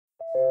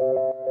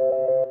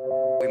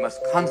must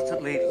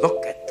constantly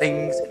look at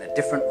things in a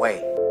different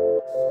way.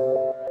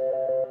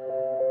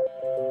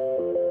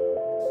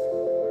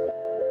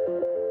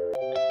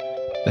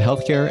 The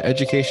Healthcare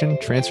Education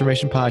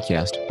Transformation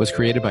Podcast was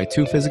created by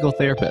two physical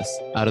therapists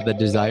out of the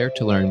desire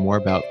to learn more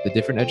about the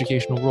different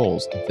educational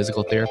roles in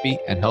physical therapy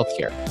and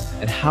healthcare,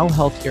 and how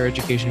healthcare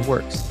education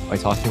works by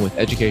talking with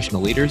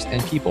educational leaders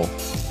and people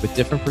with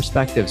different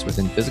perspectives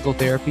within physical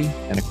therapy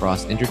and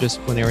across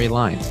interdisciplinary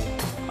lines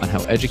on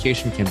how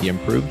education can be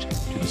improved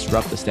to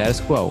disrupt the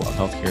status quo of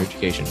healthcare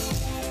education.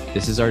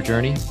 This is our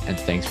journey, and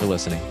thanks for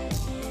listening.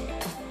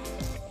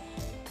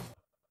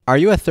 Are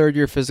you a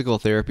third-year physical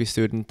therapy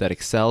student that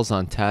excels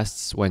on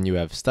tests when you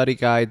have study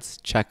guides,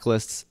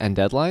 checklists, and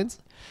deadlines?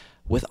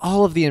 With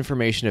all of the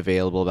information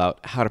available about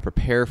how to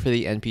prepare for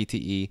the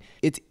NPTE,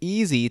 it's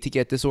easy to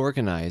get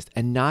disorganized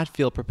and not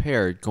feel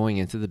prepared going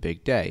into the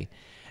big day.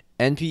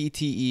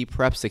 NPTE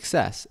Prep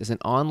Success is an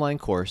online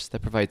course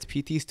that provides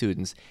PT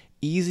students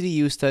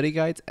easy-to-use study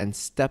guides and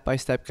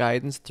step-by-step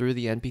guidance through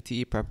the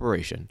NPTE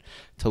preparation.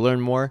 To learn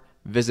more,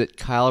 visit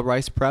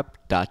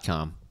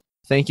kylericeprep.com.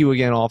 Thank you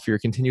again all for your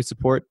continued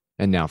support,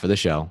 and now for the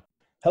show.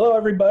 Hello,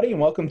 everybody,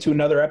 and welcome to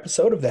another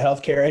episode of the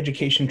Healthcare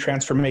Education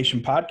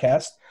Transformation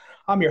Podcast.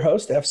 I'm your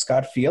host, F.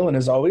 Scott Field, and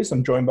as always,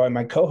 I'm joined by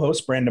my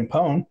co-host, Brandon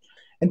Pone.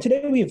 And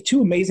today we have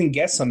two amazing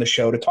guests on the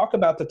show to talk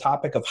about the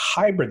topic of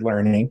hybrid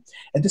learning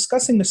and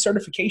discussing the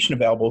certification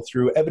available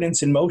through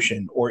Evidence in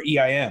Motion, or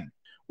EIM.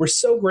 We're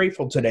so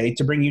grateful today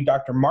to bring you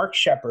Dr. Mark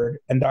Shepard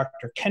and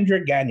Dr.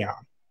 Kendra Gagnon.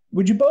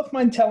 Would you both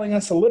mind telling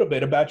us a little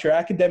bit about your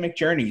academic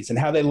journeys and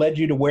how they led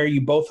you to where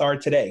you both are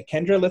today?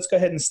 Kendra, let's go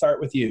ahead and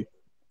start with you.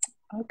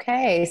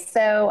 Okay.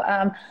 So,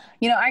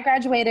 I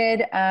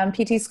graduated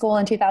PT school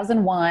in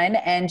 2001,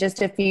 and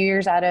just a few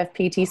years out of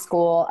PT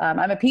school,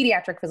 I'm a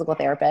pediatric physical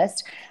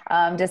therapist,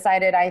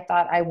 decided I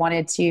thought I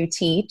wanted to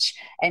teach.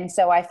 And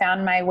so I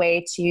found my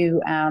way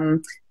to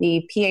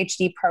the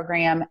PhD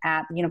program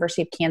at the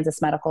University of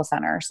Kansas Medical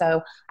Center.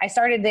 So I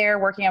started there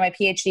working on my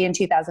PhD in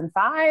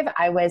 2005.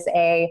 I was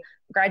a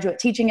graduate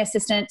teaching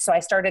assistant. So I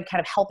started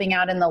kind of helping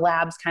out in the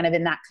labs kind of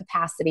in that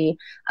capacity.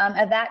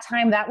 At that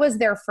time, that was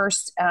their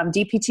first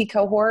DPT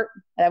cohort.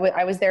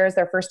 I was there as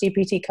their first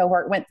DPT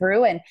cohort went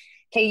through, and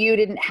KU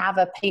didn't have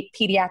a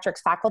pediatrics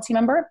faculty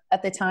member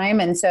at the time.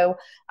 And so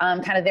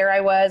kind of there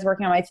I was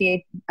working on my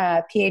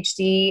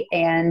PhD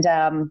and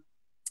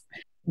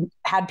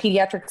had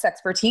pediatrics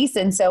expertise.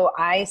 And so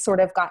I sort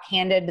of got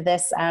handed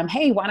this,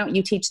 hey, why don't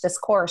you teach this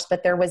course?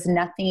 But there was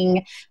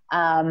nothing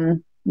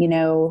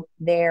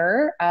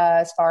there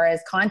as far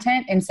as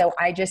content. And so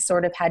I just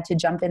sort of had to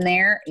jump in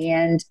there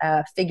and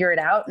figure it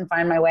out and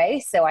find my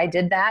way. So I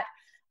did that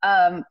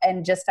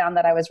and just found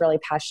that I was really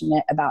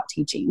passionate about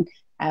teaching.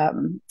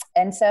 And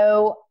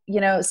so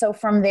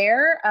from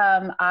there,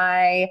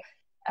 I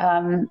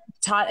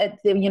taught at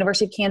the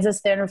University of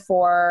Kansas then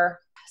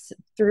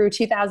through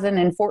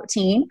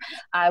 2014.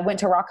 I went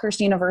to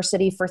Rockhurst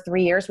University for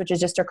 3 years, which is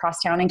just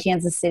across town in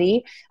Kansas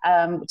City.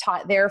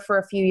 Taught there for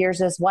a few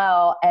years as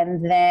well.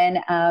 And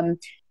then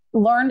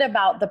learned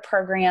about the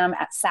program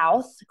at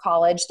South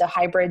College, the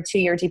hybrid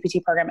 2-year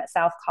DPT program at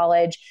South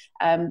College,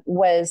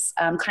 was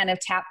kind of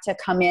tapped to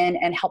come in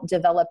and help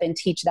develop and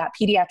teach that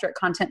pediatric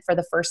content for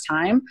the first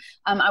time.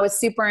 I was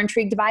super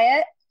intrigued by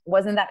it.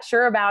 Wasn't that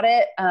sure about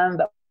it,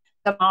 but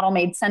the model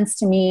made sense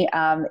to me.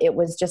 It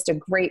was just a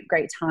great,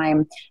 great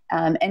time.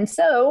 And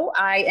so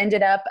I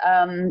ended up,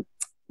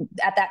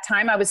 at that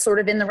time, I was sort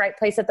of in the right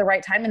place at the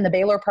right time, and the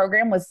Baylor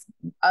program was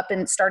up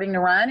and starting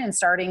to run and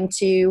starting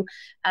to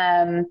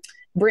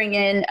bring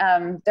in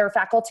their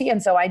faculty.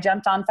 And so I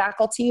jumped on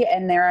faculty,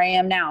 and there I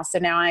am now. So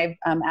now I'm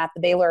at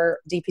the Baylor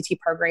DPT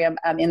program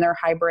in their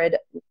hybrid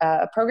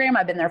program.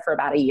 I've been there for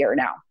about a year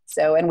now.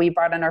 So, and we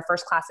brought in our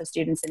first class of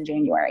students in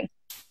January.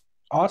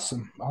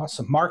 Awesome.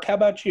 Mark, how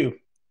about you?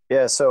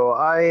 Yeah, so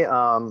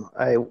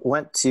I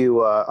went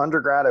to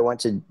undergrad. I went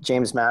to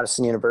James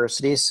Madison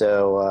University,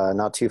 so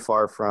not too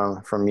far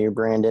from you,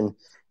 Brandon,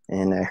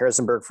 in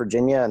Harrisonburg,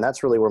 Virginia, and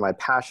that's really where my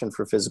passion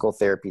for physical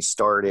therapy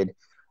started.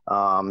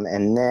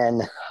 And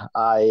then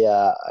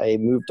I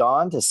moved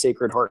on to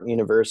Sacred Heart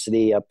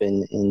University up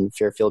in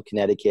Fairfield,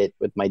 Connecticut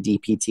with my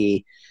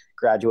DPT,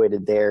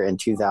 graduated there in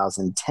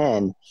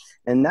 2010.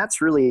 And that's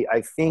really,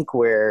 I think,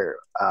 where,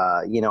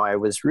 I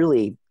was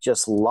really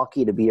just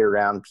lucky to be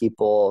around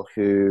people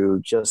who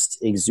just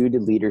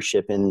exuded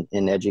leadership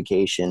in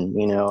education.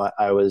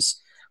 I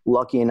was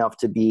lucky enough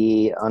to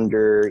be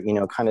under,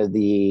 kind of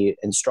the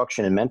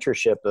instruction and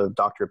mentorship of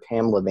Dr.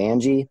 Pam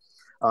Levangie,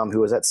 who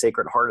was at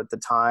Sacred Heart at the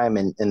time.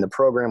 And the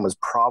program was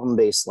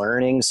problem-based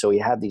learning. So we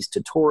had these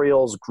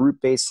tutorials,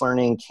 group-based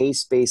learning,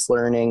 case-based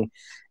learning.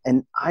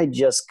 And I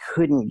just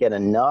couldn't get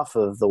enough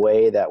of the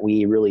way that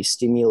we really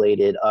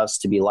stimulated us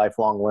to be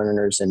lifelong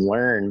learners and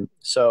learn.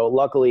 So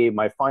luckily,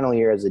 my final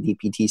year as a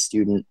DPT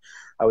student,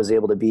 I was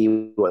able to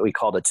be what we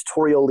called a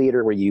tutorial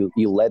leader, where you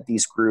led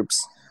these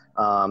groups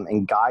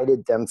and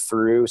guided them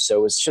through.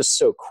 So it's just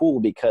so cool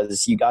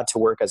because you got to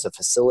work as a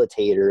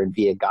facilitator and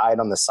be a guide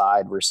on the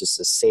side versus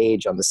a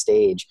sage on the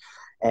stage.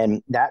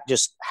 And that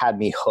just had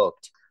me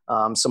hooked.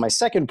 So my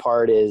second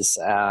part is,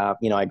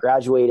 I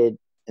graduated,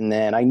 and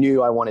then I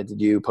knew I wanted to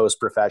do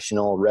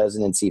post-professional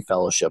residency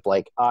fellowship.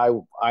 Like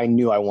I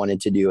knew I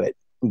wanted to do it,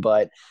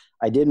 but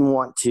I didn't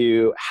want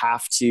to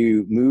have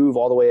to move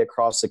all the way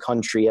across the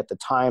country. At the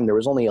time, there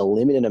was only a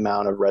limited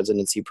amount of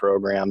residency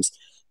programs.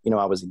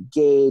 I was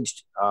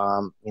engaged.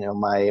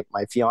 My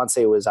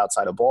fiance was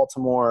outside of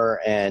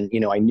Baltimore, and,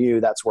 I knew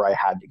that's where I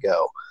had to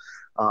go.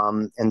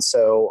 And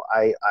so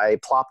I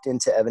plopped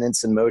into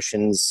Evidence in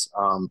Motion's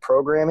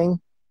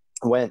programming,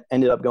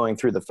 ended up going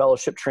through the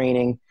fellowship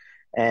training.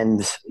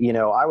 And,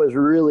 I was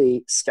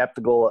really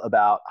skeptical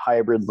about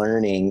hybrid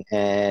learning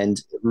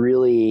and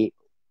really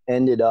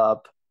ended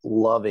up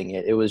loving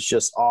it. It was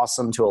just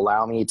awesome to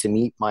allow me to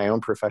meet my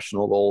own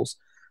professional goals.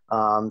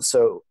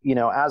 So,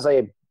 as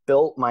I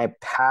built my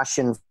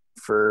passion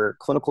for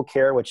clinical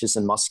care, which is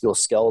in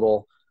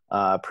musculoskeletal,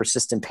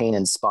 persistent pain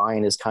and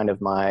spine is kind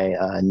of my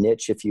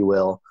niche, if you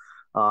will.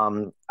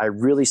 I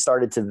really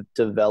started to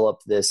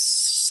develop this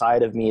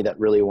side of me that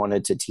really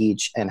wanted to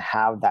teach and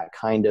have that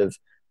kind of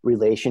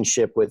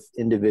relationship with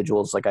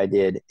individuals like I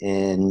did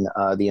in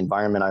the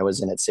environment I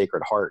was in at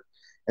Sacred Heart.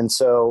 And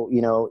so,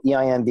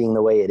 EIM being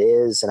the way it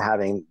is and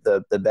having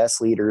the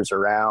best leaders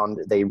around,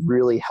 they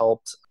really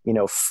helped,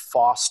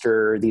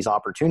 foster these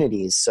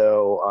opportunities.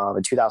 So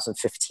in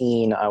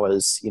 2015, I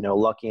was,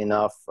 lucky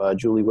enough,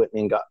 Julie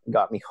Whitman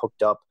got me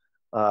hooked up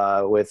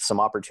with some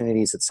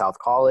opportunities at South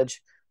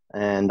College.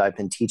 And I've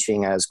been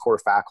teaching as core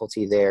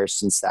faculty there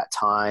since that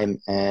time,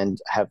 and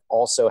have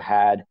also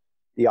had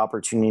the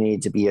opportunity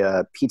to be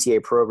a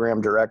PTA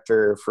program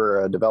director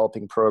for a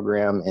developing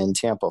program in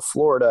Tampa,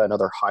 Florida,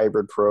 another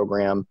hybrid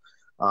program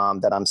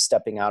that I'm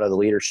stepping out of the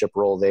leadership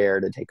role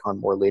there to take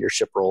on more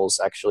leadership roles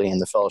actually in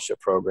the fellowship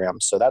program.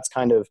 So that's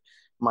kind of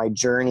my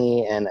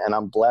journey, and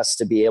I'm blessed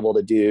to be able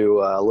to do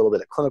a little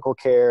bit of clinical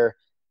care,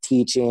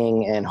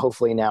 teaching, and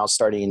hopefully now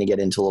starting to get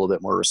into a little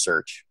bit more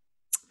research.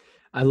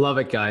 I love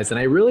it, guys. And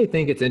I really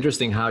think it's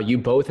interesting how you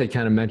both had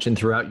kind of mentioned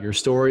throughout your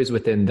stories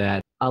within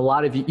that a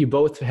lot of you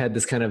both had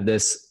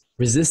this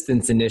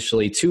resistance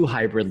initially to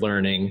hybrid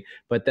learning,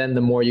 but then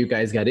the more you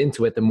guys got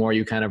into it, the more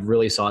you kind of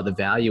really saw the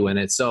value in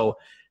it. So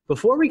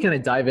before we kind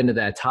of dive into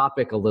that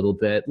topic a little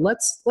bit,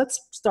 let's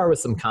start with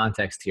some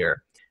context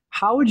here.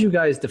 How would you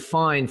guys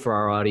define for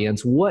our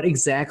audience what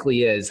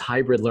exactly is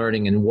hybrid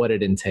learning and what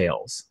it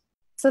entails?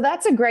 So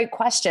that's a great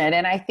question.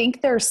 And I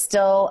think there's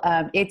still,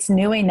 it's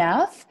new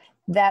enough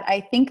that I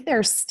think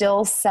there's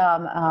still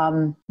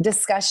some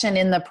discussion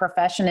in the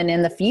profession and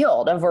in the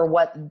field over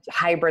what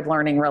hybrid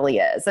learning really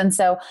is. And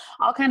so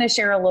I'll kind of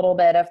share a little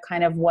bit of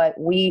kind of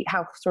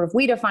how sort of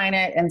we define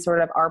it and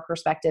sort of our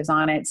perspectives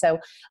on it. So,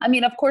 I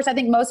mean, of course, I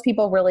think most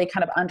people really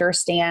kind of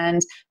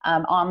understand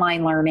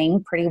online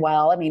learning pretty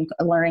well. I mean,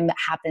 learning that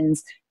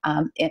happens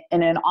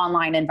in an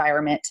online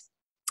environment.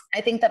 I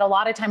think that a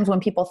lot of times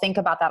when people think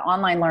about that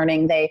online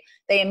learning, they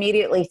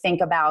immediately think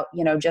about,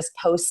 just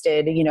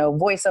posted,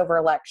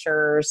 voiceover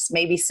lectures,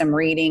 maybe some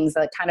readings,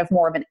 like kind of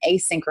more of an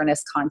asynchronous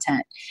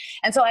content.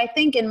 And so I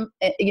think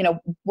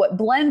what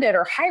blended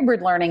or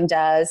hybrid learning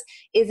does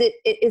is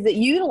it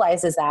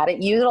utilizes that.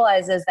 It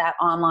utilizes that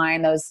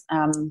online, those,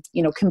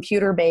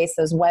 computer-based,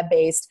 those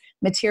web-based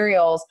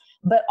materials,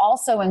 but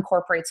also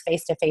incorporates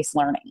face-to-face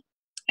learning.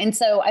 And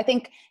so I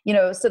think,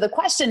 so the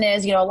question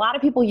is, a lot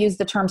of people use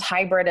the terms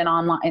hybrid and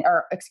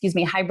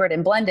hybrid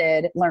and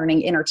blended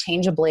learning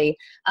interchangeably.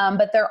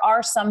 But there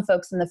are some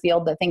folks in the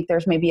field that think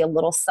there's maybe a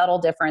little subtle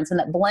difference, and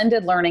that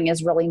blended learning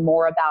is really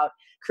more about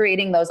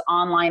creating those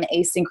online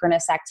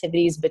asynchronous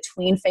activities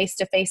between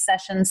face-to-face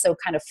sessions. So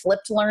kind of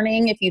flipped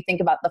learning. If you think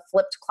about the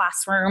flipped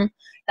classroom,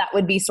 that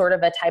would be sort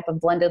of a type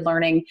of blended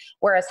learning.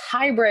 Whereas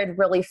hybrid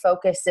really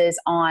focuses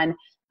on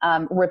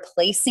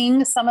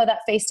replacing some of that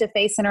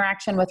face-to-face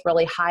interaction with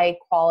really high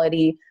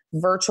quality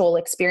virtual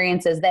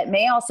experiences that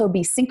may also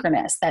be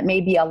synchronous, that may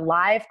be a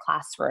live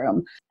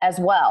classroom as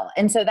well.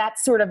 And so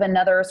that's sort of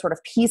another sort of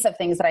piece of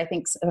things that I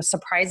think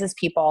surprises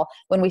people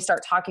when we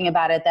start talking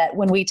about it, that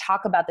when we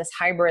talk about this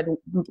hybrid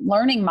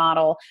learning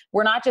model,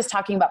 we're not just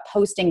talking about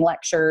posting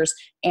lectures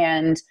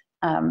and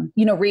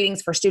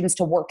readings for students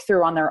to work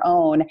through on their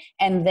own,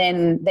 and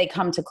then they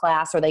come to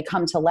class or they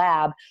come to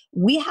lab.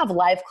 We have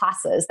live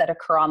classes that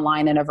occur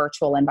online in a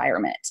virtual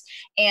environment.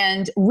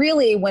 And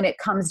really, when it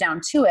comes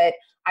down to it,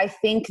 I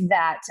think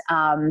that,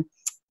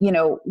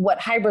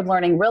 what hybrid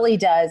learning really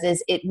does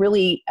is it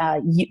really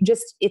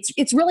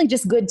it's really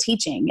just good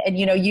teaching. And,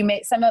 you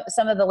may, some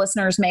of the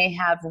listeners may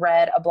have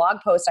read a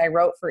blog post I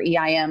wrote for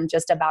EIM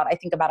just about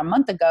a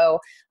month ago.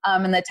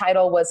 And the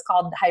title was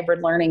called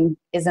Hybrid Learning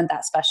Isn't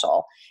That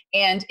Special?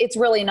 And it's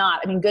really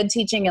not. I mean, good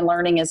teaching and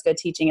learning is good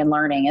teaching and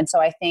learning. And so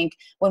I think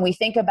when we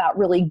think about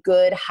really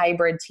good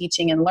hybrid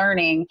teaching and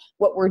learning,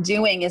 what we're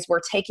doing is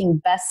we're taking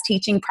best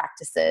teaching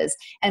practices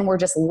and we're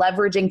just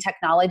leveraging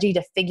technology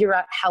to figure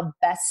out how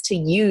best to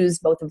use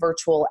both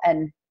virtual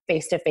and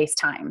face-to-face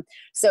time.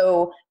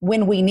 So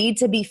when we need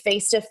to be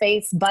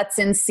face-to-face, butts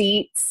in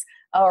seats,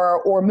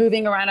 or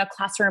moving around a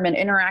classroom and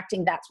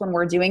interacting, that's when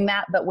we're doing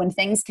that. But when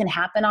things can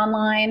happen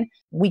online,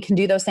 we can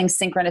do those things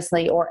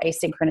synchronously or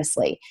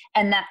asynchronously.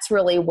 And that's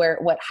really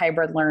what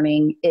hybrid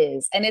learning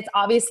is. And it's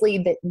obviously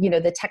that,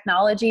 the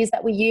technologies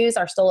that we use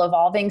are still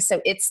evolving.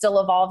 So it's still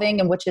evolving,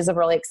 and which is a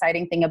really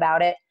exciting thing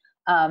about it.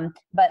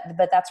 But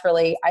that's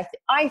really,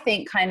 I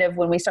think kind of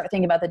when we start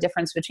thinking about the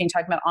difference between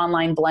talking about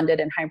online, blended,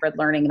 and hybrid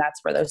learning, that's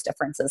where those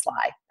differences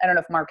lie. I don't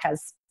know if Mark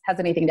has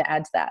anything to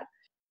add to that.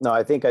 No,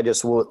 I think I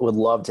just would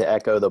love to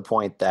echo the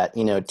point that,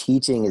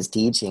 teaching is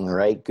teaching,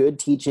 right? Good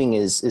teaching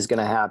is going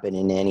to happen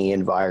in any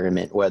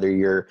environment, whether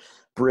you're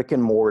brick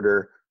and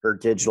mortar or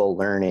digital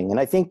learning.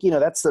 And I think,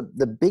 that's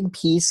the big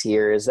piece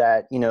here is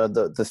that,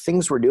 the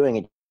things we're doing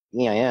at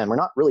EIM, we're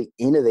not really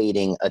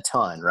innovating a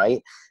ton,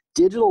 right?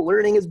 Digital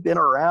learning has been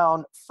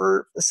around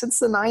since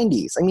the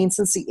 90s. I mean,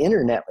 since the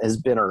internet has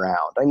been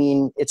around. I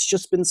mean, it's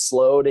just been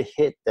slow to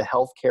hit the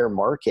healthcare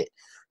market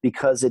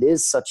because it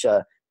is such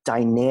a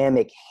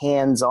dynamic,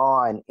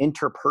 hands-on,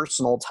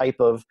 interpersonal type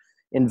of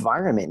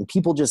environment. And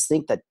people just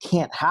think that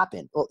can't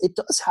happen. Well, it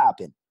does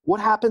happen. What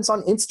happens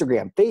on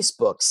Instagram,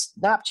 Facebook,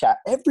 Snapchat,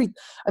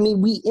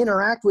 we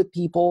interact with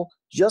people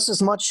just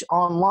as much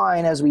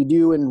online as we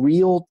do in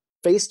real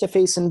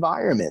face-to-face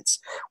environments.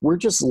 We're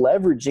just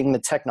leveraging the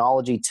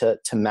technology to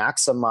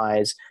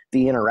maximize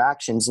the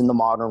interactions in the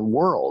modern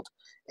world.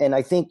 And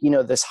I think,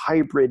 this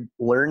hybrid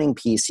learning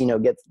piece,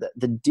 gets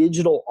the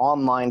digital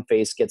online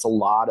face gets a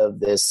lot of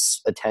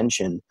this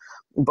attention.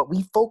 But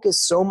we focus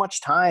so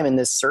much time in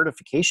this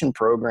certification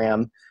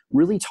program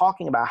really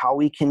talking about how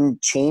we can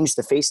change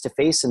the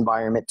face-to-face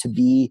environment to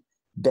be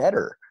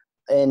better.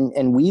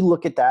 And we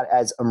look at that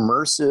as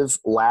immersive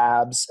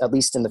labs, at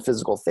least in the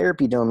physical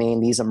therapy domain,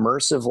 these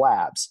immersive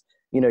labs.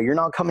 You're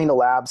not coming to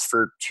labs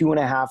for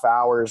 2.5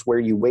 hours where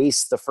you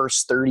waste the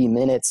first 30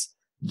 minutes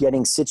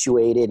getting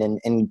situated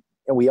and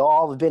we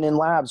all have been in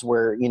labs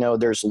where,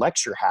 there's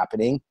lecture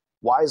happening.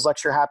 Why is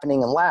lecture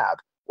happening in lab?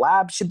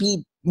 Lab should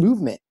be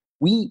movement.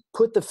 We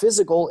put the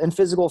physical and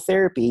physical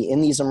therapy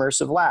in these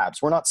immersive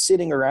labs. We're not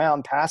sitting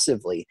around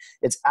passively.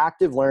 It's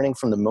active learning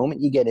from the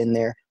moment you get in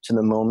there to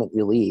the moment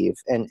you leave.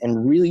 And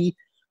really,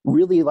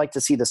 really like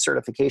to see the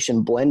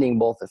certification blending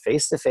both the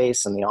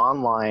face-to-face and the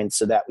online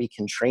so that we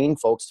can train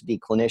folks to be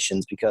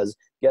clinicians, because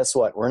guess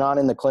what? We're not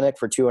in the clinic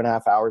for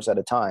 2.5 hours at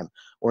a time.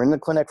 We're in the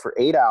clinic for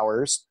 8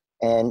 hours.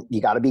 And you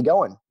got to be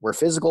going. We're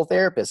physical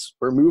therapists.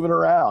 We're moving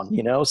around,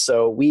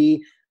 So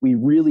we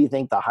really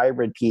think the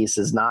hybrid piece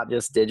is not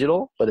just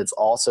digital, but it's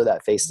also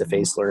that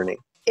face-to-face learning.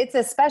 It's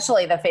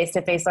especially the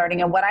face-to-face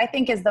learning. And what I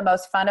think is the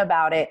most fun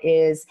about it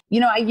is,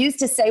 I used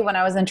to say when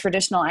I was in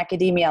traditional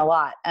academia a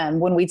lot,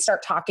 when we'd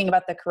start talking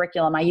about the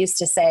curriculum, I used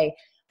to say,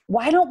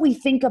 why don't we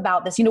think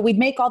about this? We'd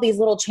make all these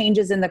little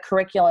changes in the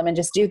curriculum and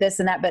just do this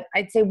and that. But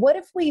I'd say, what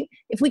if we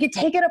could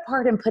take it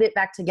apart and put it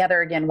back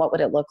together again, what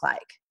would it look like?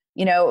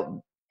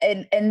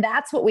 And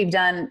that's what we've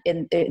done.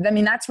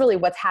 That's really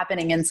what's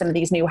happening in some of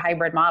these new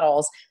hybrid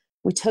models.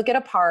 We took it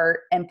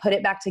apart and put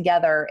it back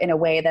together in a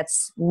way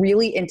that's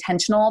really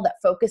intentional, that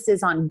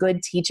focuses on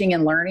good teaching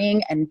and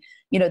learning, and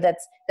that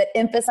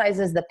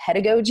emphasizes the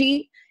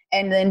pedagogy,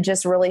 and then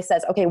just really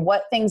says, okay,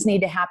 what things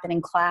need to happen in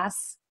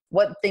class,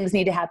 what things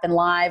need to happen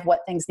live,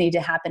 what things need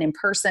to happen in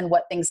person,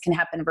 what things can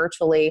happen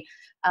virtually.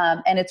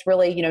 And it's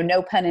really,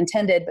 no pun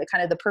intended, but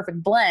kind of the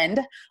perfect blend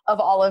of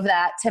all of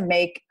that to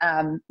make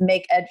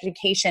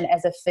education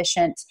as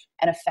efficient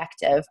and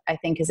effective, I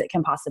think, as it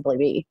can possibly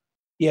be.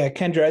 Yeah,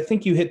 Kendra, I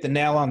think you hit the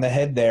nail on the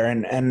head there.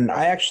 And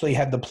I actually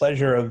had the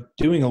pleasure of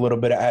doing a little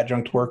bit of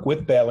adjunct work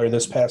with Baylor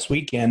this past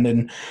weekend.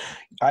 And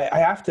I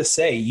have to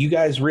say, you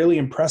guys really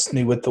impressed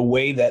me with the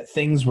way that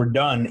things were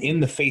done in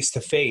the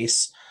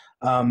face-to-face.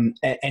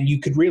 And you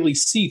could really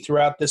see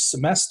throughout this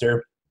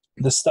semester,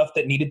 the stuff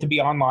that needed to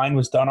be online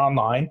was done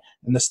online,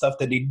 and the stuff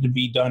that needed to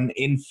be done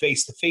in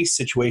face-to-face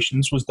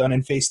situations was done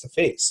in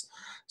face-to-face.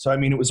 So,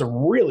 it was a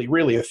really,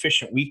 really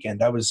efficient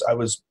weekend. I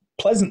was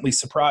pleasantly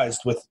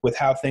surprised with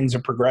how things are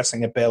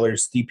progressing at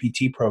Baylor's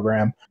DPT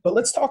program. But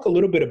let's talk a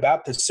little bit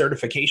about this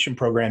certification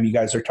program you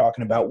guys are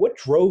talking about. What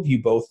drove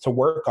you both to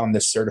work on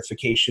this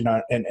certification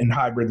and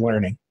hybrid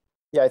learning?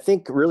 Yeah, I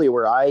think really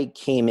where I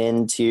came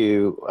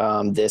into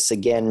this,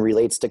 again,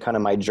 relates to kind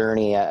of my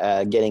journey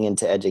getting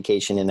into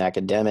education and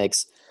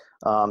academics.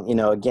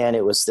 Again,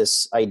 it was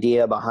this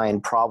idea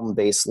behind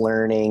problem-based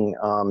learning,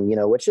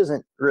 which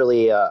isn't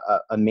really a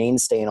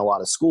mainstay in a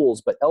lot of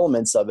schools, but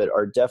elements of it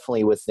are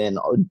definitely within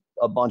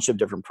a bunch of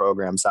different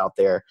programs out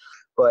there.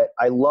 But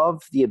I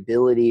love the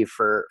ability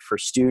for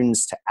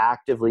students to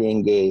actively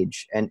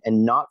engage and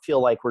not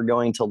feel like we're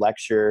going to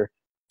lecture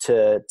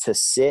to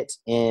sit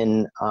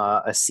in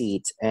a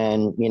seat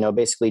and,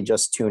 basically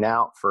just tune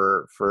out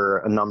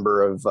for a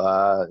number of,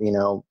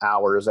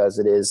 hours as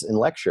it is in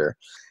lecture.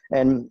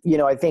 And,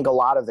 I think a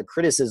lot of the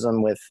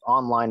criticism with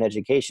online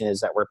education is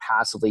that we're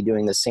passively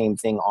doing the same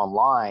thing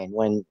online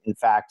when, in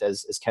fact,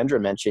 as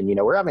Kendra mentioned,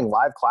 we're having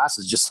live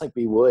classes just like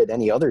we would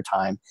any other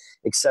time,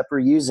 except we're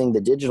using the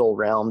digital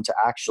realm to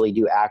actually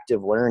do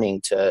active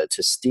learning, to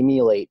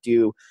stimulate,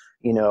 do,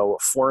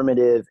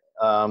 formative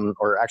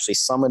or actually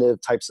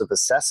summative types of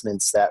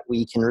assessments that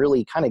we can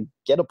really kind of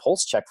get a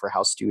pulse check for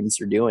how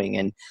students are doing.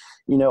 And,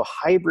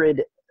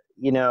 hybrid,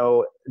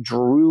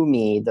 drew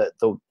me,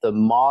 the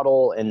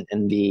model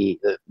and the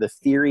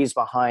theories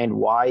behind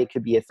why it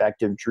could be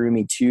effective drew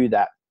me to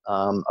that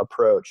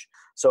approach.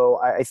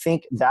 So I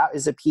think that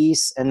is a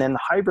piece. And then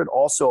hybrid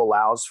also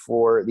allows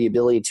for the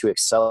ability to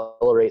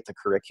accelerate the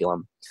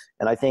curriculum.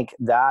 And I think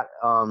that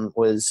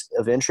was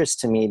of interest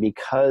to me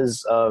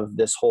because of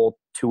this whole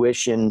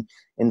tuition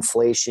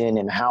inflation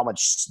and how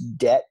much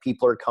debt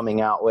people are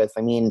coming out with.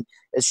 I mean,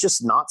 it's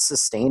just not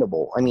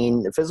sustainable. I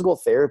mean, physical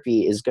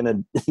therapy is going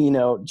to,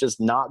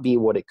 just not be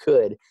what it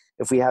could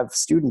if we have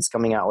students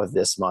coming out with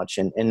this much.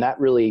 And that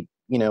really,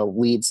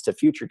 leads to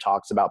future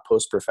talks about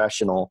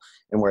post-professional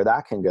and where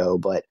that can go.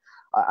 But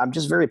I'm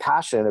just very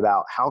passionate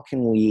about how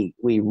can we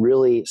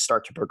really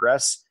start to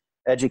progress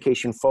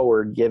education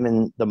forward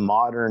given the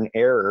modern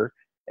era,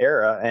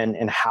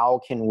 and how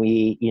can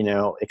we,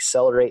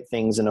 accelerate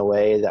things in a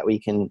way that we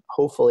can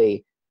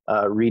hopefully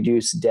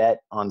reduce debt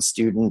on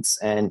students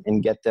and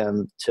get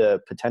them to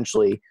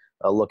potentially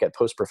look at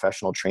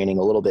post-professional training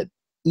a little bit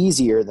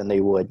easier than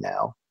they would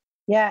now.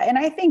 Yeah. And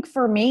I think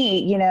for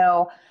me,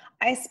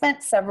 I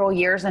spent several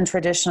years in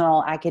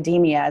traditional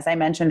academia. As I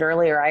mentioned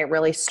earlier, I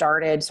really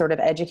started sort of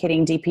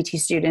educating DPT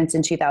students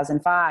in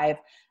 2005.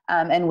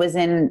 And was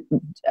in,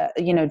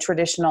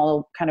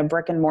 traditional kind of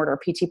brick and mortar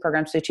PT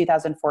programs through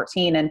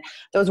 2014. And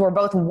those were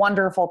both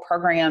wonderful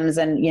programs.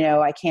 And,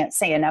 I can't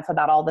say enough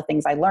about all the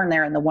things I learned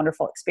there and the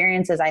wonderful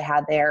experiences I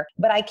had there.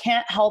 But I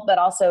can't help but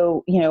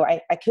also,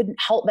 I couldn't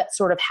help but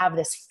sort of have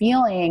this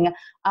feeling,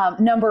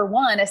 number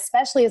one,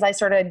 especially as I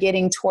started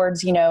getting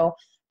towards,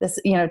 this,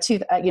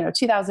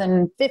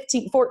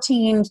 2015,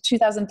 14,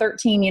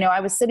 2013, I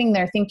was sitting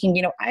there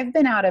thinking, I've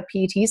been out of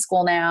PT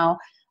school now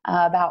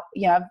about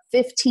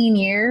 15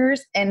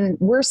 years, and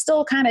we're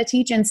still kind of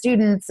teaching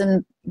students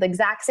in the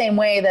exact same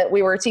way that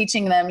we were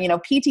teaching them.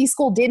 PT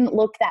school didn't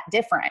look that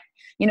different.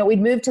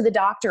 We'd moved to the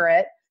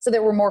doctorate, so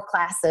there were more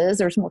classes,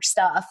 there's more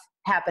stuff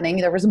happening,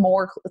 there was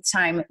more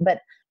time,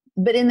 but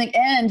in the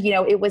end,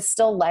 it was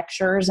still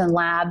lectures and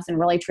labs and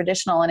really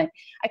traditional. And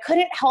I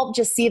couldn't help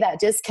just see that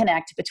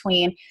disconnect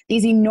between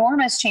these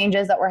enormous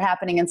changes that were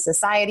happening in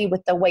society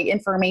with the way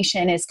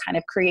information is kind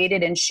of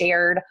created and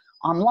shared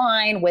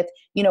online, with,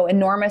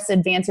 enormous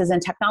advances in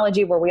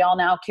technology where we all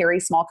now carry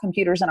small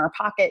computers in our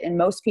pocket, and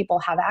most people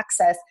have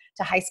access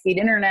to high-speed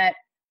internet,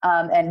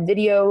 and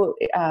video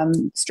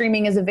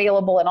streaming is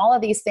available, and all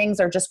of these things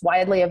are just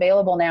widely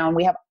available now. And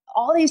we have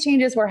all these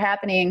changes were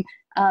happening,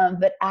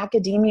 but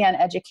academia and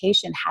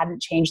education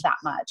hadn't changed that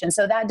much. And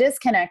so that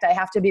disconnect, I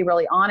have to be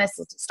really honest,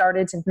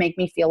 started to make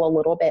me feel a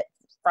little bit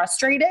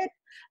frustrated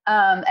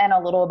and a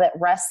little bit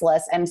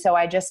restless. And so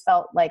I just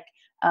felt like,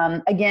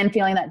 again,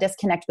 feeling that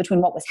disconnect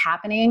between what was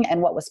happening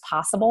and what was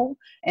possible.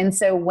 And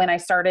so when I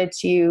started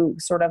to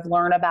sort of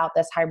learn about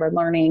this hybrid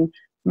learning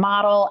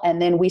model, and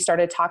then we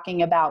started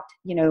talking about,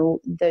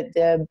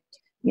 the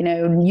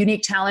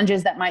unique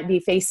challenges that might be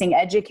facing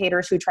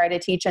educators who try to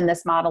teach in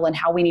this model and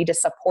how we need to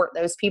support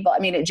those people. I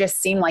mean, it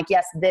just seemed like,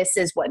 yes, this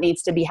is what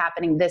needs to be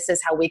happening. This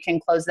is how we can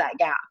close that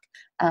gap,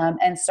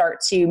 and start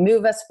to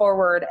move us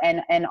forward,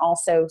 and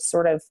also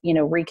sort of,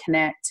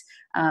 reconnect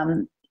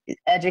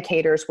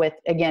educators with,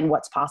 again,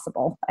 what's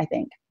possible, I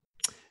think.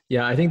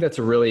 Yeah, I think that's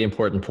a really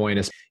important point.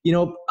 Is,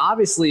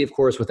 obviously, of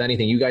course, with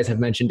anything, you guys have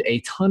mentioned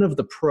a ton of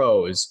the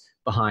pros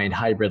behind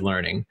hybrid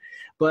learning.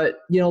 But,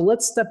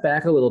 let's step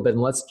back a little bit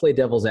and let's play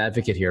devil's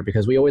advocate here,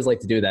 because we always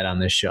like to do that on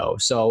this show.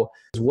 So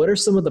what are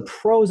some of the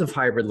pros of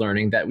hybrid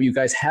learning that you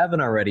guys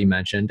haven't already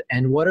mentioned?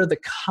 And what are the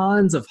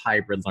cons of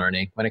hybrid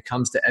learning when it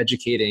comes to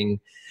educating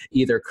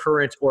either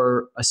current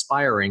or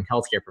aspiring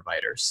healthcare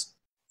providers?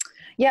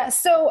 Yeah.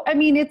 So, I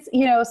mean, it's,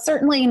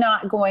 certainly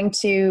not going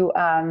to,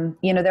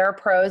 there are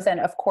pros, and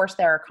of course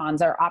there are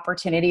cons, there are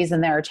opportunities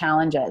and there are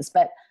challenges,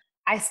 but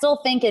I still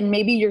think, and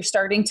maybe you're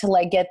starting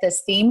to get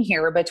this theme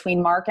here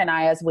between Mark and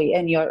I,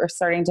 and you're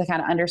starting to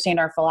kind of understand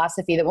our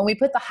philosophy, that when we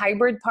put the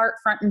hybrid part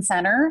front and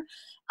center,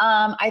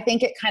 I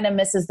think it kind of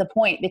misses the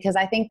point, because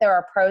I think there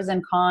are pros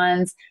and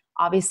cons,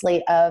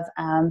 obviously, of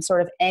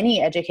sort of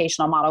any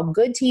educational model.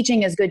 Good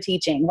teaching is good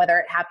teaching, whether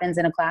it happens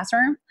in a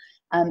classroom,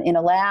 in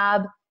a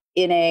lab,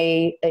 in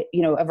a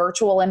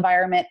virtual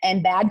environment,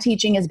 and bad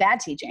teaching is bad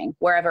teaching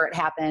wherever it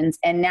happens.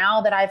 And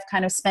now that I've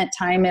kind of spent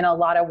time in a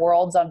lot of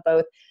worlds of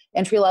both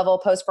entry-level,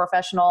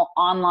 post-professional,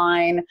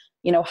 online,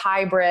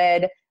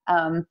 hybrid,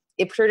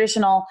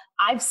 traditional,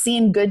 I've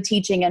seen good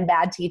teaching and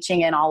bad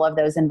teaching in all of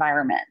those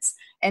environments.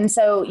 And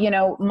so,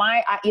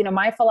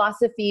 my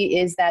philosophy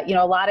is that,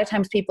 a lot of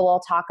times people will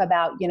talk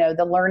about,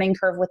 the learning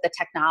curve with the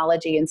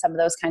technology and some of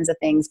those kinds of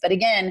things. But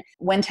again,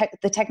 when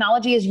the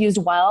technology is used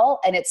well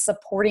and it's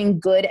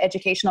supporting good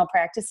educational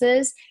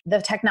practices,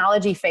 the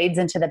technology fades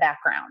into the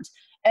background.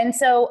 And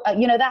so,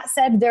 that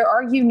said, there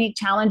are unique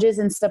challenges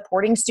in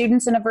supporting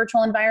students in a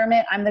virtual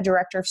environment. I'm the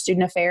director of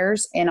student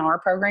affairs in our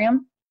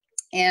program.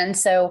 And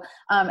so,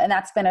 and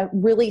that's been a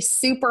really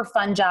super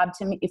fun job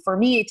for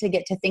me to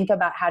get to think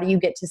about how do you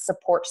get to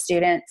support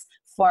students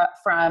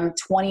from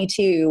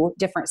 22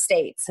 different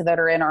states that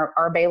are in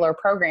our Baylor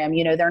program.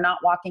 They're not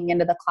walking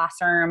into the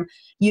classroom.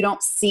 You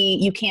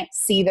can't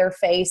see their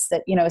face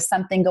that,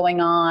 something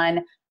going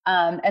on.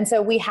 And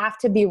so we have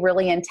to be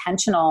really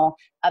intentional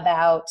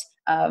about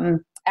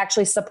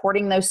actually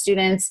supporting those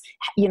students.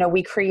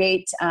 We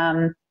create,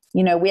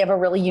 we have a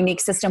really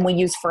unique system we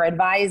use for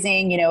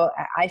advising.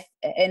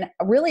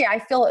 I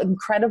feel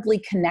incredibly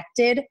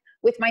connected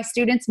with my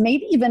students,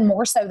 maybe even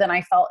more so than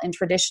I felt in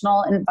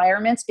traditional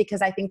environments,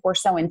 because I think we're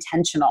so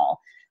intentional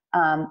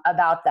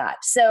about that.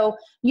 So,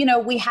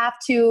 we have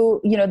to,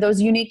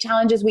 those unique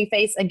challenges we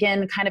face,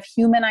 again, kind of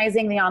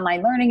humanizing the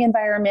online learning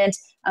environment,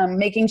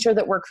 making sure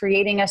that we're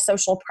creating a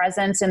social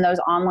presence in those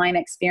online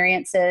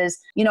experiences.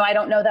 I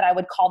don't know that I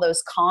would call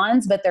those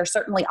cons, but there's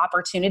certainly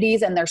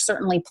opportunities, and there's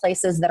certainly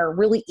places that are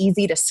really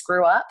easy to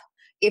screw up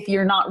if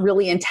you're not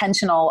really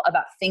intentional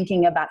about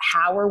thinking about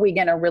how are we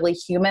going to really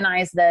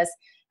humanize this.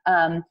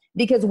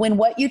 Because when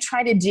what you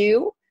try to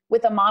do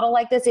with a model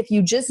like this, if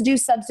you just do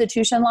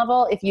substitution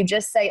level, if you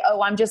just say,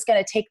 oh, I'm just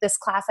going to take this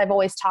class I've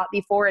always taught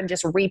before and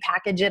just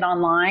repackage it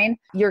online,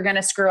 you're going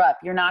to screw up.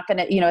 You're not going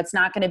to, it's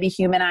not going to be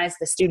humanized.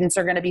 The students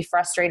are going to be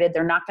frustrated.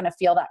 They're not going to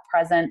feel that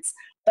presence.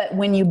 But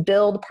when you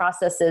build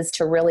processes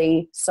to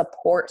really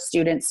support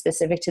students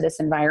specific to this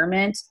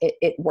environment,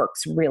 it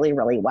works really,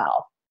 really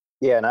well.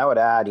 Yeah. And I would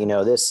add,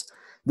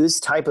 this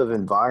type of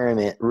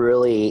environment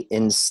really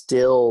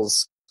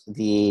instills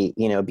the,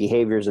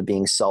 behaviors of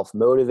being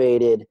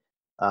self-motivated,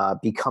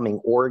 becoming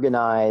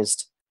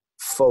organized,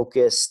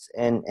 focused,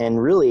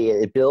 and really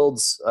it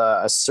builds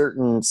a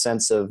certain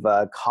sense of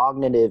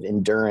cognitive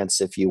endurance,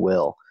 if you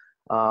will.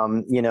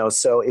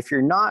 So if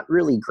you're not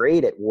really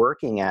great at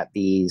working at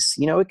these,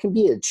 it can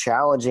be a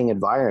challenging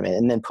environment.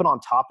 And then put on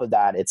top of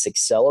that, it's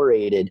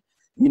accelerated.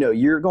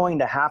 You're going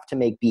to have to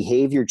make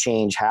behavior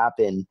change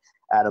happen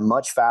at a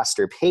much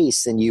faster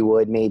pace than you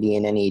would maybe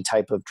in any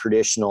type of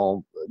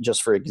traditional,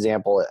 just for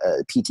example,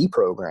 a PT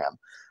program.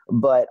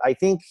 But I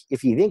think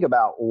if you think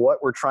about what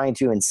we're trying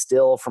to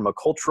instill from a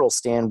cultural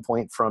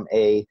standpoint, from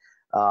a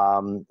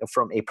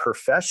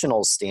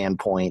professional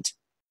standpoint,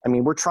 I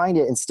mean, we're trying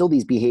to instill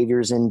these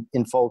behaviors in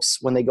folks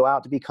when they go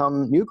out to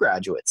become new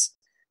graduates.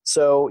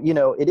 So,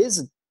 it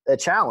is a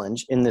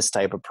challenge in this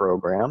type of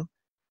program,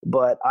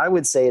 but I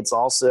would say it's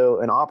also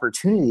an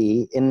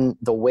opportunity in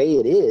the way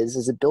it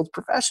is it builds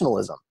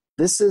professionalism.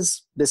 This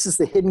is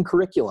the hidden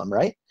curriculum,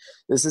 right?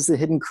 This is the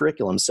hidden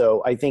curriculum.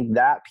 So I think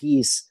that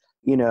piece,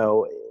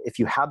 if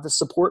you have the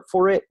support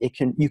for it,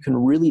 you can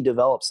really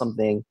develop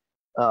something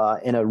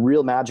in a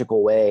real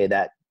magical way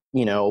that,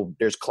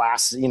 there's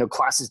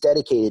classes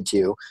dedicated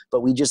to,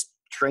 but we just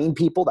train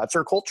people. That's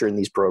our culture in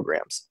these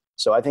programs.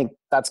 So I think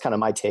that's kind of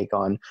my take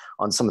on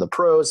some of the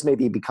pros,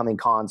 maybe becoming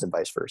cons and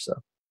vice versa.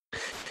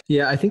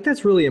 Yeah, I think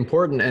that's really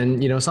important.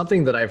 And,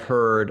 something that I've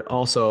heard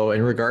also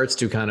in regards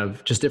to kind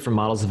of just different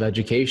models of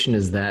education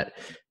is that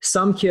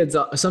some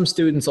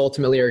students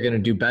ultimately are going to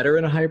do better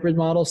in a hybrid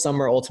model.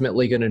 Some are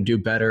ultimately going to do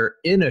better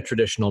in a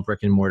traditional brick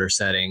and mortar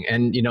setting.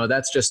 And,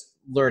 that's just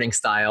learning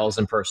styles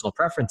and personal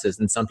preferences.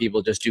 And some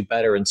people just do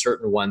better in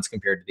certain ones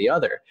compared to the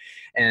other.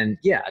 And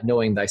yeah,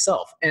 knowing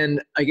thyself.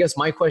 And I guess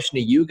my question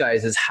to you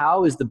guys is,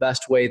 how is the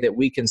best way that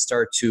we can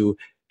start to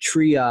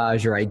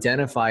triage or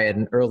identify at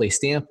an early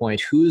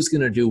standpoint who's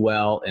going to do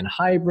well in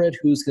hybrid,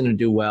 who's going to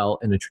do well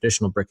in a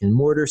traditional brick and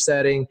mortar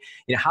setting?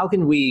 How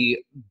can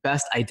we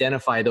best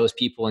identify those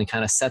people and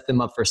kind of set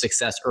them up for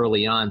success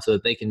early on so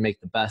that they can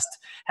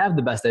have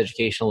the best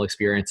educational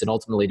experience and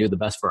ultimately do the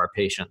best for our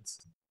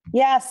patients?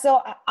 Yeah,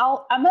 so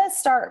I'm going to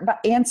start by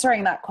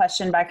answering that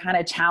question by kind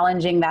of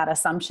challenging that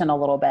assumption a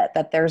little bit,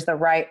 that there's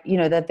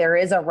that there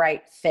is a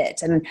right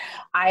fit. And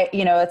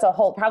it's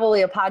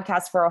probably a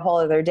podcast for a whole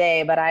other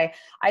day, but I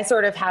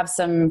sort of have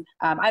some,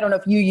 I don't know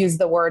if you use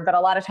the word, but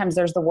a lot of times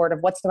there's the word of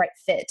what's the right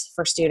fit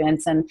for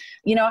students. And,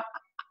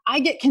 I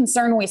get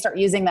concerned when we start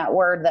using that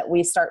word, that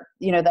we start,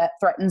 that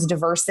threatens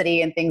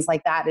diversity and things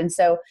like that. And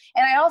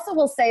I also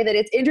will say that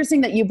it's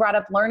interesting that you brought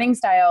up learning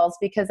styles,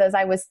 because as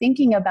I was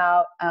thinking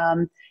about,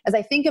 as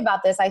I think about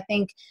this, I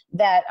think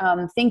that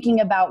thinking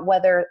about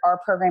whether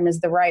our program is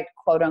the right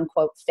quote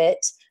unquote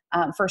fit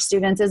for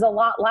students is a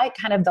lot like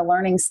kind of the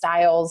learning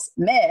styles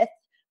myth,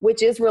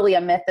 which is really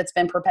a myth that's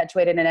been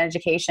perpetuated in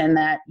education,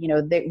 that,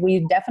 that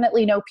we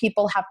definitely know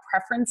people have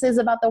preferences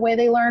about the way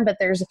they learn, but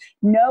there's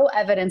no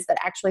evidence that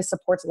actually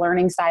supports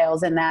learning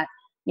styles, and that,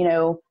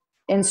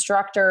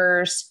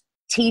 instructors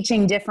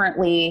teaching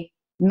differently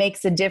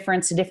makes a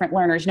difference to different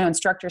learners,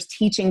 instructors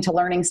teaching to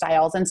learning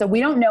styles. And so we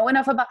don't know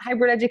enough about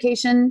hybrid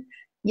education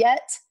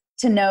yet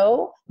to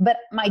know, but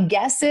my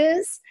guess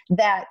is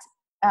that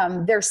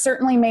there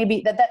certainly may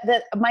be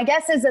that my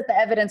guess is that the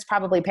evidence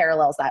probably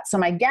parallels that. So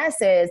my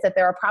guess is that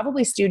there are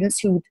probably students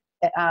who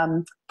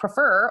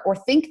prefer or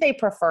think they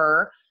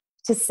prefer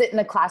to sit in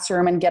a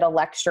classroom and get a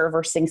lecture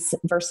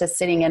versus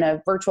sitting in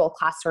a virtual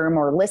classroom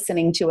or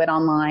listening to it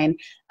online.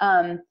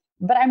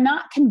 But I'm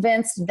not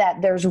convinced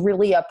that there's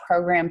really a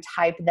program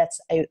type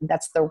that's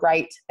the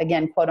right,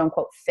 again, quote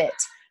unquote, fit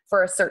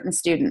for a certain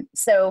student.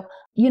 So,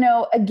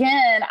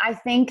 again, I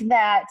think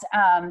that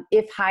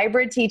if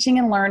hybrid teaching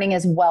and learning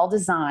is well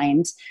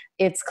designed,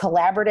 it's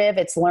collaborative,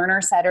 it's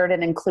learner-centered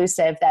and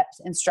inclusive, that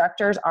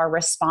instructors are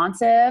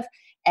responsive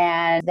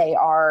and they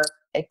are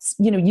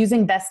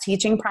using best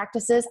teaching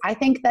practices, I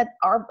think that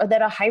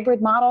a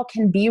hybrid model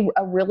can be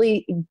a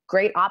really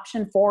great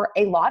option for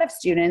a lot of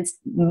students,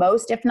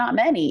 most, if not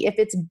many. If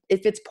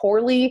it's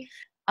poorly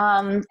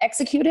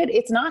executed,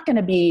 it's not going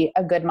to be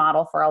a good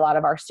model for a lot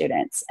of our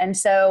students. And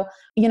so,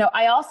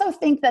 I also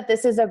think that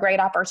this is a great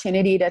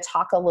opportunity to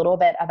talk a little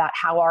bit about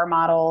how our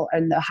model,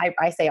 and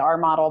I say our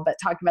model, but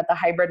talking about the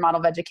hybrid model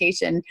of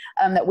education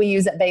that we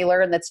use at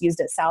Baylor and that's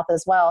used at South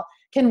as well,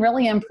 can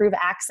really improve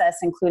access,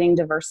 including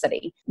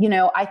diversity.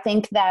 I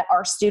think that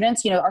our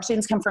students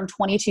come from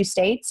 22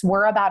 states.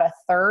 We're about a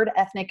third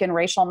ethnic and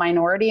racial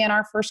minority in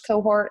our first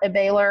cohort at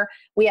Baylor.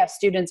 We have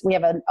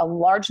a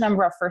large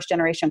number of first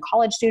generation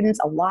college students,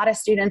 a lot of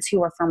students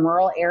who are from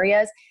rural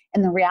areas.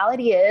 And the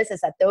reality is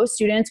that those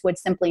students would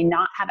simply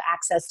not have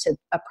access to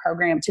a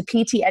program, to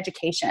PT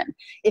education,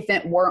 if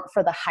it weren't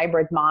for the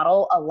hybrid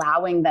model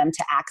allowing them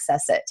to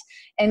access it.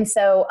 And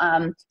so,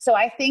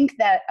 I think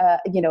that,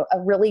 a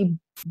really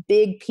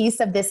big piece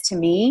of this to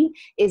me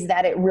is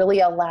that it really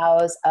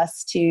allows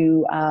us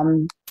to,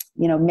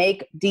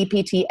 make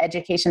DPT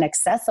education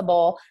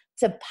accessible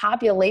to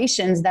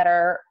populations that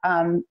are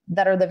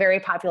the very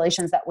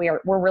populations that we're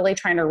really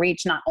trying to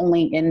reach, not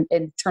only in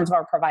terms of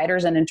our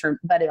providers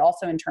but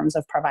also in terms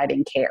of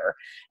providing care.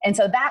 And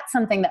so that's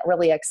something that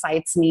really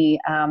excites me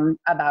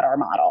about our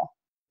model.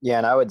 Yeah,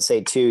 and I would say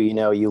too,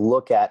 you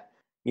look at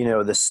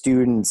the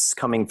students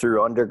coming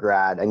through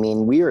undergrad. I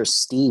mean, we are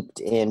steeped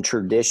in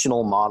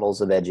traditional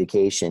models of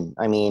education.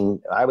 I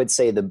mean, I would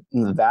say the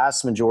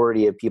vast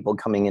majority of people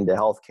coming into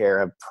healthcare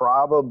have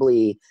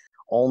probably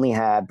only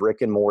had brick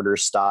and mortar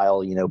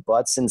style,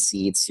 butts and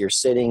seats. You're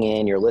sitting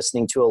in, you're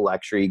listening to a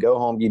lecture, you go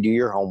home, you do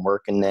your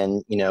homework, and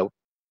then,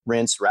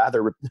 rinse,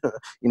 rather,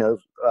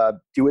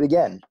 do it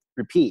again,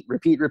 repeat.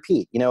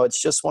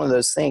 It's just one of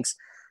those things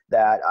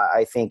that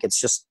I think it's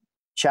just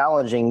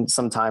challenging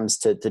sometimes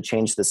to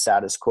change the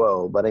status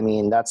quo. But I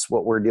mean, that's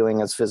what we're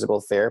doing as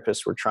physical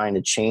therapists. We're trying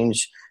to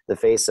change the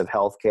face of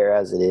healthcare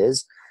as it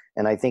is.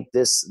 And I think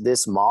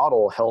this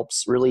model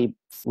helps really,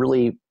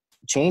 really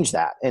change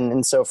that.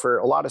 And so for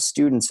a lot of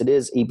students, it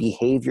is a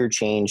behavior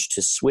change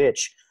to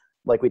switch,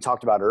 like we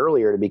talked about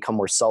earlier, to become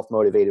more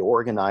self-motivated,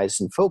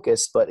 organized, and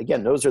focused. But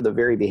again, those are the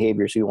very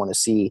behaviors we want to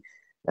see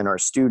in our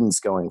students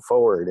going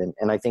forward.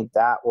 And I think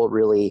that will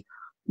really,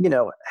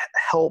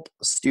 help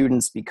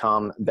students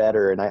become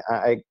better. And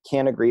I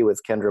can't agree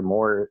with Kendra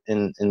more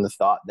in the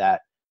thought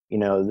that,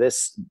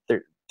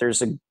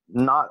 there's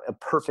not a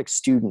perfect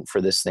student for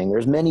this thing.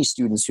 There's many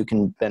students who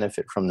can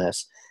benefit from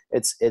this.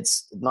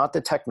 It's not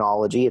the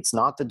technology, it's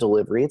not the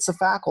delivery, it's the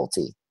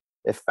faculty.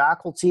 If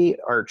faculty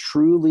are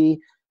truly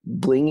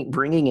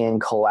bringing in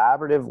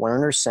collaborative,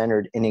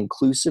 learner-centered, and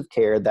inclusive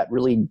care that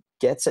really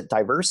gets at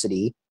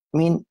diversity, I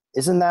mean,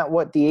 isn't that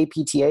what the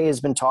APTA has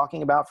been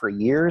talking about for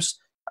years?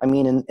 I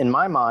mean, in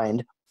my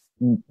mind,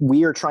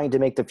 we are trying to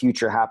make the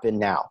future happen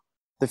now.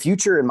 The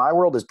future in my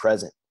world is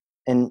present.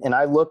 And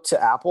I look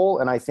to Apple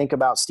and I think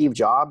about Steve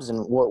Jobs and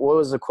what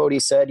was the quote he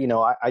said?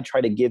 I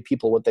try to give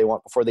people what they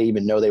want before they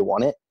even know they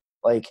want it.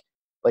 Like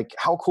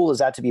how cool is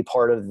that to be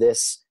part of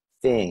this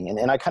thing?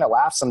 And I kind of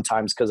laugh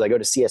sometimes because I go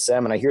to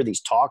CSM and I hear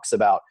these talks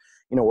about,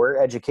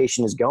 where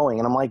education is going.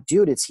 And I'm like,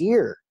 dude, it's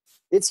here.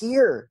 It's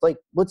here. Like,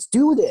 let's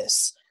do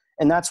this.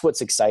 And that's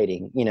what's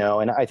exciting,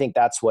 and I think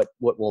that's what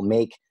will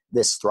make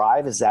this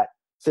thrive, is that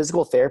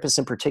physical therapists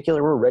in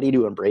particular, we're ready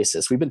to embrace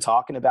this. We've been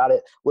talking about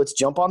it. Let's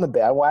jump on the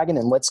bandwagon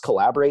and let's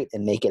collaborate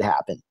and make it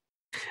happen.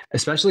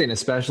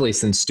 Especially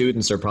since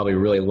students are probably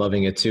really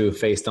loving it too,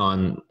 based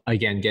on,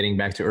 again, getting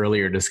back to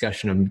earlier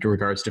discussion in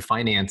regards to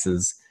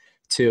finances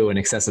too and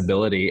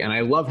accessibility. And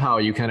I love how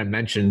you kind of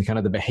mentioned kind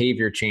of the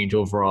behavior change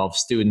overall of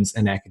students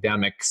and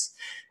academics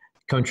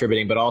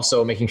contributing, but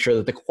also making sure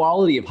that the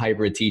quality of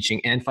hybrid teaching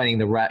and finding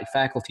the right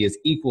faculty is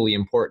equally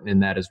important in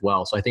that as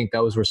well. So I think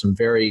those were some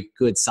very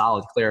good,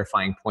 solid,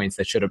 clarifying points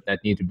that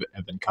need to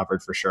have been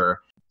covered for sure.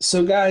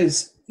 So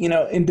guys,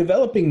 in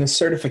developing the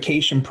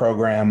certification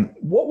program,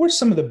 what were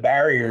some of the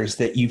barriers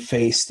that you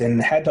faced and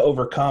had to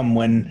overcome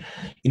when,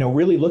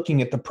 really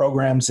looking at the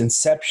program's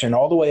inception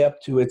all the way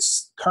up to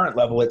its current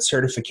level at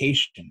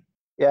certification?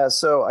 Yeah,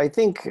 so I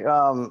think,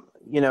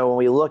 when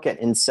we look at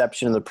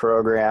inception of the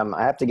program,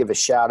 I have to give a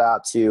shout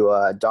out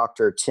to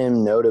Dr.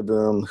 Tim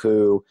Notaboom,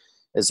 who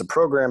is a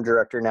program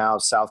director now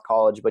of South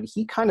College, but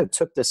he kind of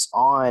took this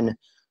on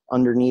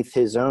underneath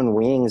his own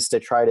wings to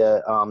try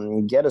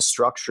to get a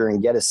structure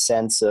and get a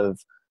sense of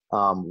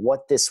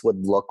what this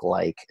would look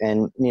like.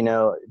 And,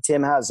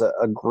 Tim has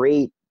a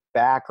great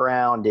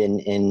background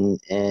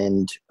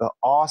and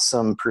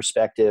awesome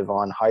perspective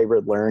on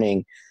hybrid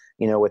learning,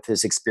 with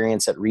his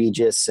experience at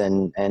Regis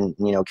and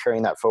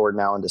carrying that forward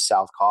now into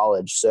South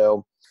College.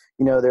 So,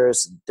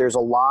 there's a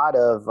lot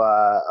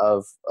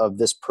of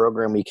this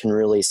program we can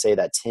really say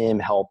that Tim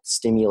helped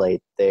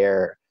stimulate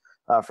there.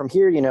 from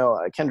here,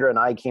 Kendra and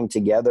I came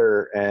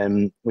together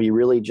and we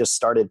really just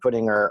started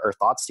putting our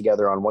thoughts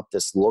together on what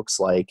this looks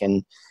like.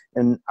 And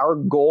our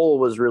goal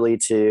was really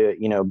to,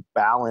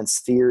 balance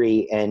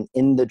theory and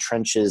in the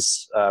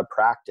trenches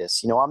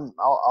practice.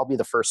 I'll be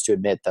the first to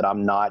admit that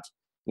I'm not,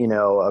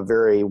 a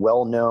very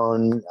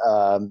well-known,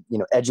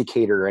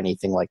 educator or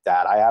anything like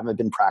that. I haven't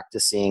been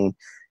practicing,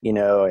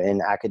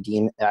 in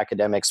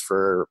academics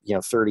for,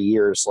 30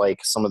 years, like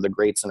some of the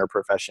greats in our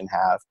profession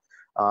have.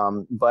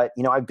 But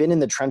I've been in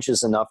the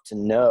trenches enough to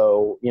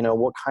know,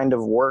 what kind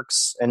of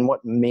works and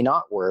what may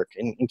not work.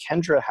 And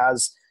Kendra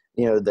has,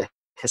 the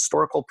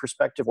historical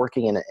perspective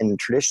working in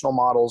traditional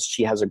models.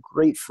 She has a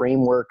great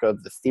framework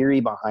of the theory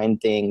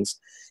behind things.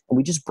 And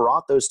we just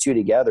brought those two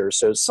together.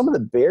 So some of the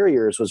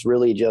barriers was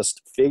really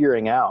just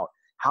figuring out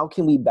how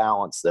can we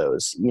balance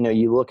those?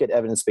 You look at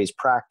evidence-based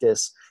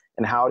practice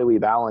and how do we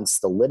balance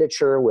the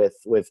literature with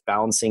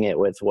balancing it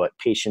with what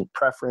patient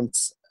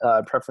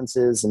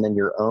preferences and then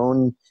your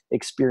own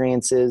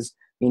experiences.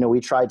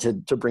 We tried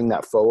to bring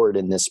that forward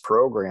in this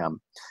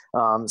program.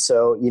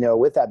 So,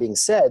 with that being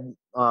said,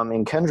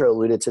 and Kendra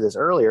alluded to this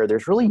earlier,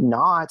 there's really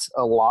not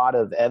a lot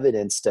of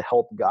evidence to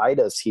help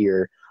guide us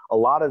here. A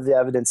lot of the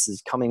evidence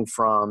is coming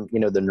from,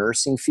 the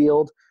nursing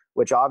field,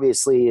 which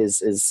obviously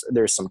is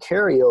there's some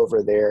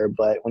carryover there.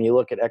 But when you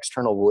look at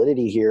external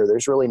validity here,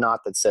 there's really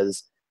not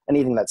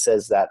anything that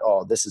says that,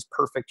 oh, this is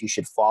perfect, you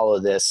should follow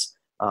this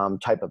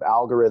type of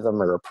algorithm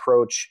or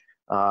approach,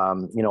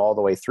 all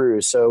the way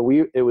through. So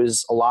it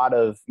was a lot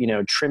of,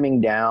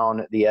 trimming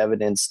down the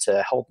evidence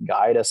to help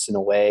guide us in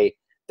a way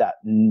that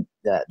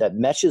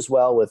meshes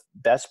well with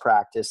best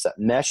practice, that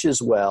meshes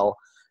well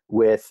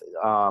with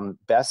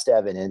best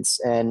evidence,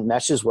 and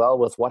meshes well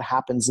with what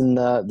happens in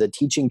the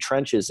teaching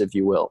trenches, if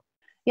you will.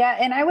 Yeah.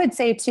 And I would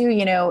say too,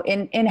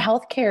 in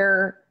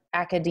healthcare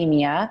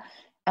academia,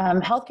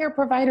 healthcare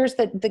providers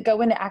that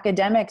go into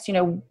academics,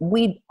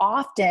 we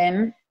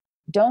often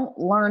don't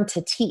learn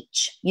to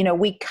teach.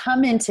 We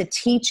come into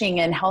teaching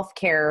in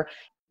healthcare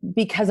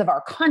because of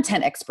our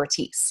content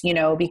expertise,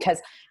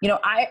 because,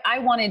 I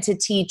wanted to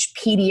teach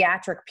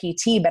pediatric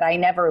PT, but I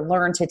never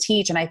learned to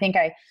teach. And I think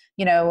I,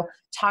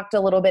 talked a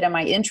little bit in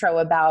my intro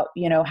about,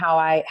 how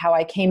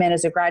I came in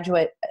as a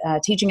graduate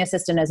teaching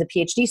assistant as a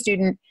PhD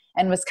student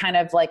and was kind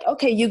of like,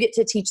 okay, you get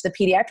to teach the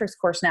pediatrics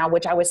course now,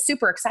 which I was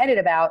super excited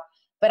about,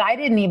 but I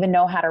didn't even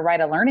know how to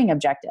write a learning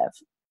objective.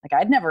 Like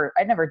I'd never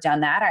done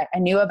that. I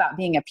knew about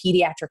being a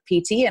pediatric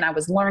PT and I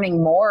was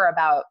learning more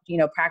about,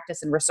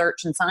 practice and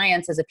research and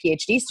science as a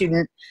PhD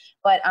student.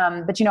 But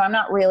I'm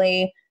not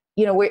really,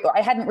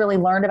 I hadn't really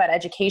learned about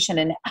education,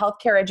 and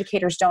healthcare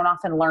educators don't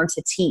often learn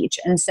to teach.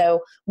 And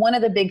so one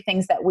of the big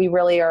things that we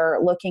really are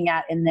looking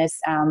at in this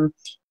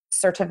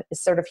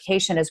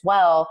certification as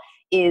well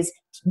is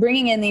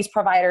bringing in these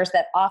providers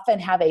that often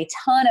have a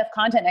ton of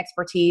content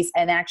expertise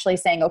and actually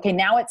saying, okay,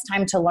 now it's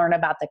time to learn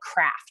about the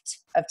craft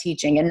of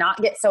teaching and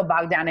not get so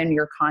bogged down in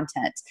your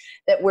content,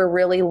 that we're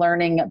really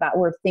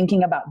we're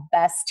thinking about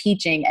best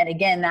teaching. And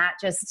again, that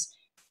just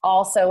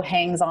also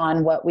hangs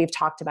on what we've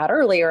talked about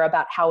earlier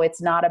about how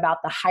it's not about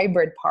the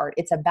hybrid part,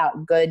 it's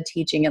about good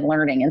teaching and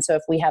learning. And so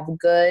if we have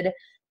good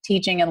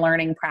teaching and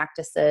learning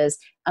practices,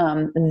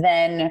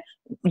 then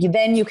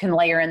you can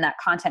layer in that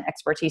content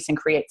expertise and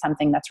create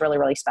something that's really,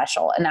 really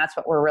special. And that's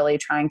what we're really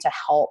trying to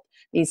help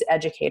these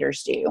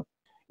educators do.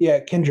 Yeah,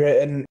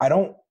 Kendra, and I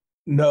don't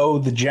know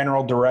the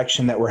general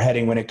direction that we're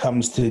heading when it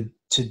comes to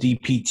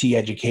DPT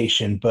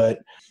education, but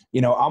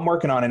I'm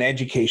working on an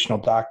educational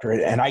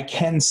doctorate, and I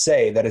can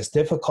say that as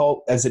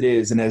difficult as it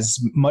is, and as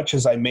much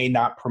as I may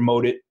not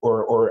promote it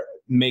or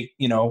make,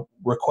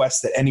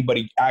 request that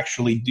anybody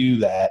actually do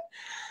that,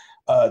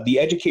 the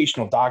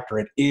educational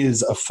doctorate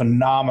is a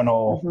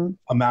phenomenal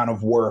amount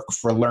of work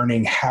for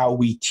learning how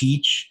we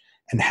teach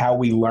and how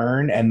we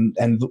learn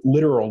and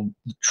literal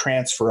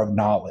transfer of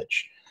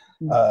knowledge.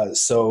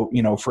 So,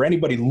 for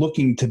anybody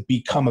looking to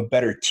become a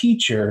better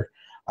teacher,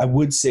 I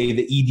would say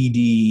the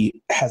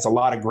EDD has a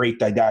lot of great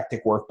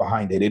didactic work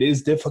behind it. It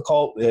is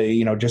difficult,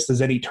 just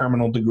as any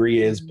terminal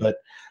degree is, but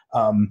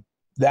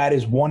that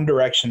is one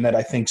direction that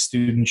I think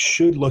students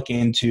should look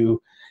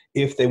into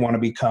if they want to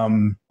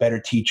become better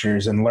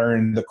teachers and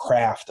learn the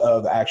craft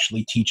of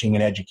actually teaching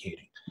and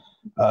educating.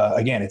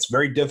 Again, it's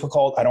very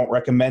difficult. I don't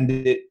recommend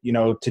it,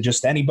 to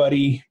just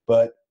anybody,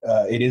 but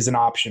it is an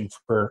option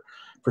for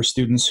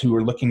students who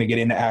are looking to get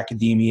into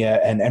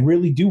academia and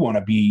really do want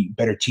to be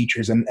better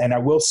teachers. And I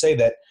will say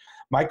that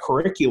my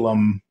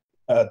curriculum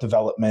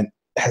development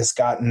has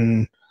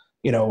gotten,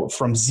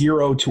 from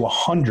 0 to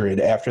 100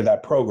 after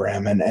that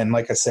program. And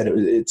like I said,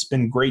 it's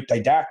been great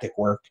didactic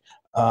work.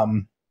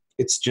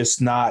 It's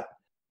just not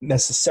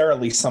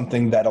necessarily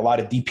something that a lot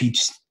of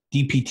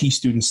DPT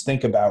students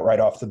think about right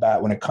off the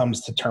bat when it comes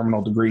to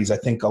terminal degrees. I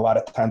think a lot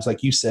of times,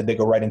 like you said, they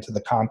go right into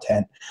the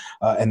content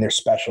and their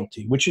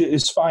specialty, which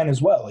is fine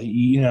as well.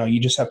 You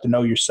just have to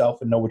know yourself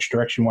and know which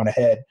direction you want to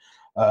head.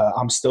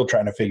 I'm still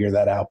trying to figure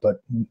that out, but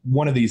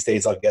one of these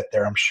days I'll get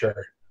there, I'm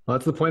sure. Well,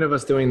 that's the point of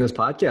us doing this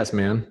podcast,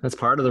 man. That's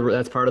part of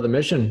the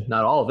mission.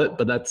 Not all of it,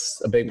 but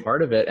that's a big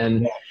part of it.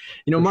 And,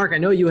 Mark, I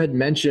know you had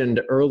mentioned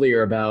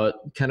earlier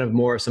about kind of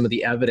more some of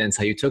the evidence,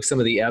 how you took some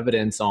of the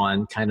evidence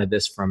on kind of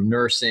this from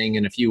nursing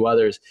and a few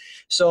others.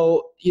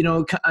 So,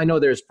 I know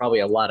there's probably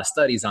a lot of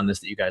studies on this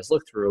that you guys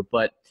look through,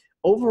 but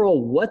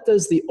overall, what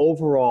does the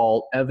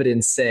overall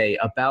evidence say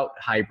about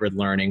hybrid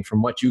learning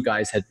from what you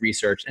guys had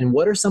researched? And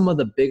what are some of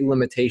the big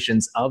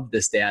limitations of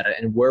this data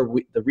and where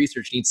the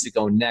research needs to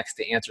go next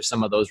to answer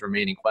some of those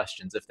remaining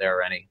questions, if there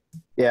are any?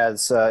 Yeah,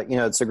 it's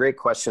a great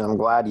question. I'm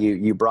glad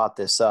you brought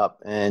this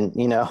up. And,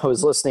 I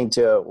was listening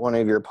to one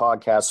of your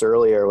podcasts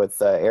earlier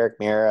with Eric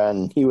Mira,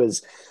 and he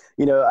was,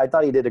 I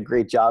thought he did a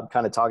great job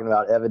kind of talking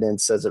about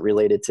evidence as it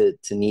related to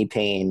knee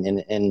pain.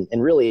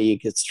 And really you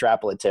could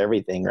extrapolate to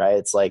everything, right?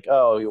 It's like,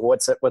 oh,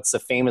 what's the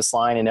famous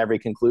line in every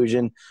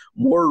conclusion?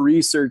 More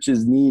research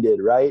is needed,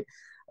 right?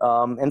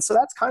 And so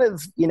that's kind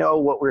of,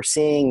 what we're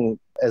seeing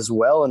as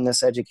well in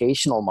this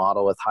educational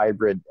model with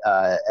hybrid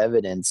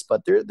evidence.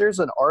 But there's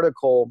an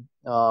article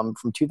from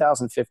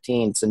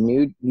 2015. It's a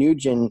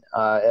Nugent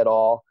et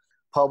al.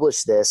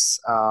 Published this,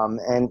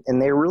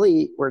 and they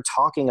really were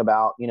talking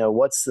about,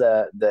 what's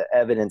the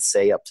evidence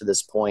say up to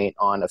this point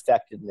on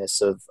effectiveness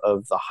of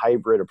the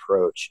hybrid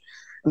approach.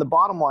 And the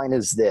bottom line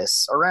is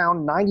this: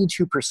 around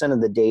 92%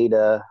 of the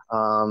data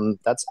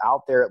that's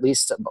out there, at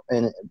least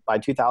by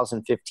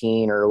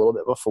 2015 or a little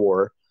bit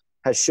before,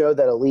 has showed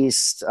that at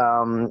least,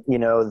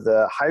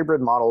 the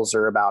hybrid models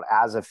are about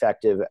as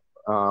effective,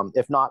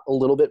 if not a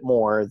little bit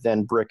more,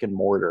 than brick and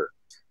mortar.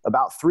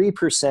 About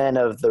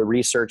 3% of the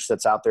research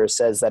that's out there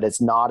says that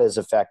it's not as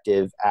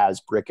effective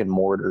as brick and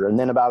mortar. And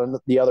then about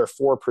the other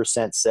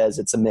 4% says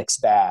it's a mixed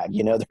bag.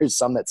 There's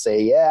some that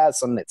say yeah,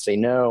 some that say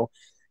no.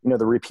 The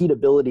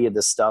repeatability of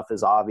this stuff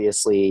is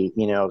obviously,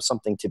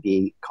 something to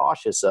be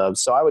cautious of.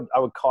 So I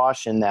would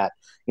caution that,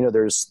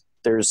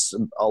 there's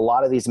a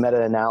lot of these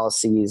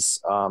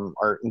meta-analyses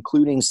are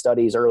including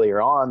studies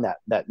earlier on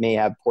that may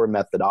have poor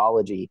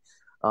methodology.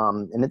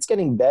 And it's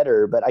getting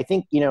better. But I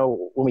think,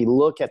 when we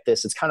look at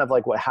this, it's kind of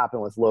like what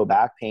happened with low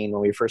back pain when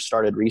we first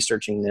started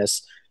researching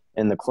this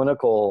in the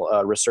clinical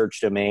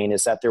research domain,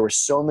 is that there were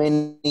so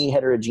many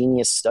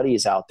heterogeneous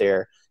studies out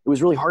there. It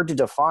was really hard to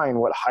define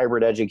what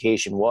hybrid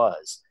education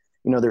was.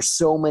 There's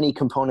so many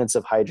components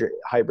of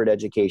hybrid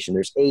education.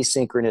 There's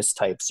asynchronous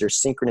types,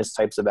 there's synchronous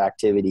types of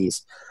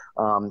activities,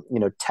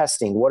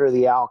 testing, what are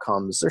the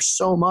outcomes? There's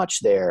so much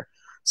there.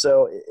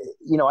 So,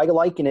 I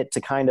liken it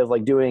to kind of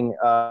like doing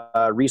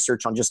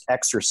research on just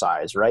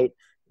exercise, right?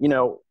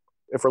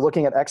 If we're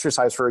looking at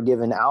exercise for a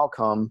given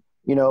outcome,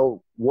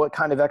 what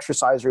kind of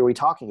exercise are we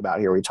talking about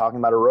here? Are we talking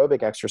about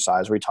aerobic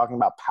exercise? Are we talking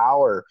about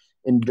power,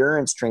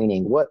 endurance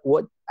training?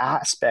 What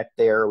aspect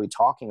there are we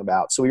talking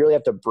about? So we really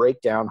have to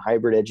break down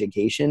hybrid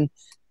education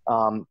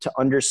to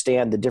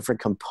understand the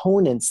different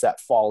components that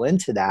fall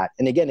into that.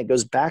 And again, it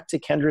goes back to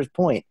Kendra's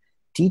point.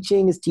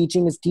 Teaching is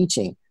teaching is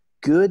teaching.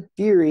 Good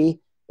theory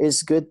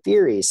is good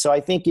theory. So I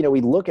think, we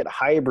look at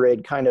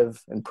hybrid kind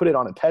of and put it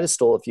on a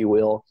pedestal, if you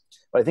will.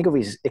 But I think if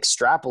we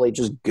extrapolate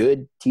just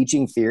good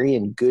teaching theory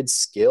and good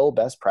skill,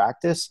 best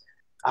practice,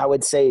 I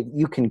would say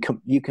you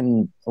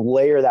can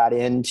layer that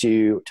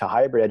into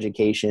hybrid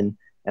education,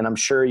 and I'm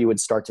sure you would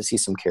start to see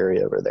some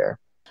carryover there.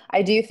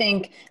 I do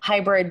think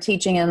hybrid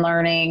teaching and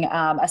learning,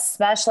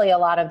 especially a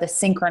lot of the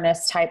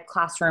synchronous type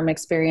classroom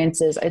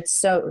experiences,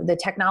 the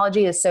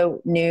technology is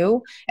so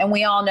new, and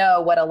we all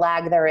know what a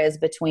lag there is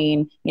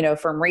between,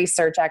 from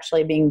research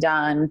actually being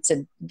done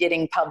to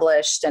getting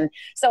published. And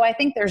so I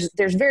think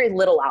there's very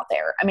little out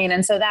there.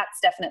 And so that's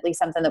definitely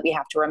something that we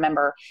have to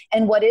remember.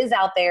 And what is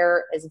out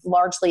there is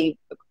largely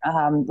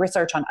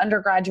research on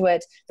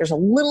undergraduate. There's a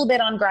little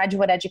bit on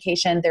graduate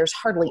education. There's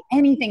hardly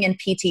anything in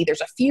PT. There's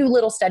a few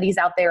little studies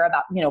out there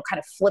about, kind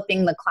of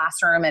flipping the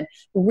classroom and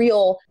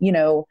real,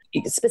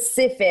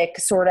 specific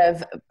sort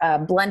of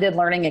blended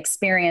learning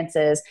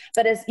experiences.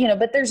 But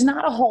but there's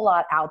not a whole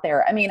lot out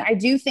there. I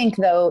do think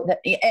though that,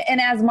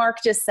 and as Mark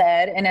just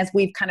said, and as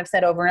we've kind of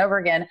said over and over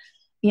again,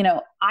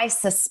 I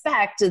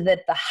suspect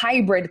that the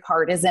hybrid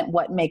part isn't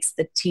what makes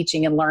the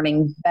teaching and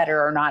learning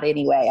better or not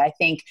anyway. I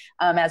think,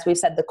 as we've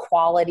said, the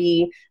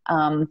quality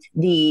of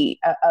the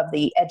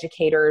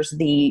educators,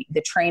 the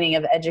training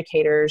of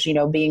educators,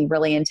 being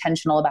really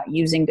intentional about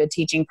using good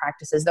teaching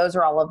practices, those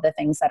are all of the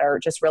things that are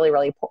just really,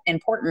 really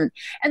important.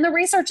 And the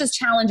research is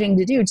challenging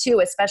to do too,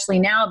 especially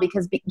now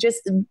because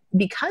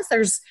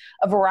there's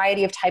a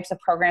variety of types of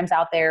programs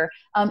out there,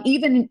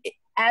 even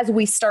as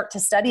we start to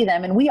study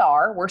them, and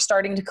we're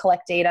starting to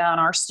collect data on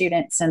our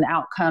students and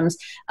outcomes,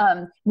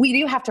 we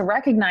do have to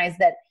recognize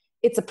that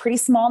it's a pretty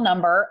small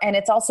number, and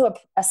it's also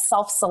a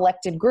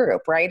self-selected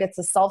group, right? It's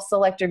a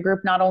self-selected group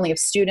not only of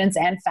students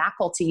and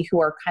faculty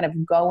who are kind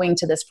of going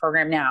to this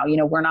program now.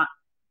 We're not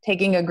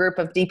taking a group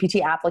of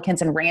DPT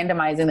applicants and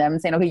randomizing them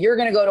and saying, okay, you're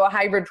going to go to a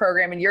hybrid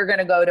program and you're going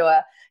to go to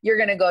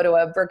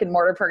a brick and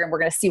mortar program. We're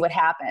going to see what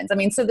happens. I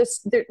mean, so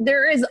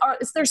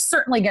there's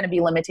certainly going to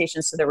be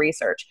limitations to the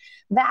research.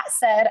 That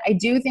said, I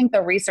do think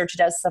the research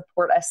does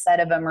support a set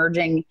of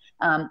emerging,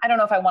 I don't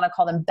know if I want to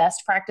call them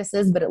best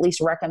practices, but at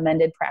least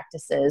recommended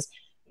practices,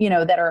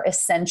 that are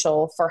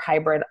essential for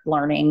hybrid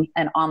learning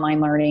and online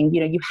learning.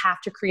 You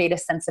have to create a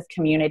sense of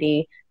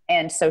community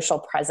and social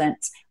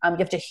presence. You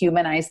have to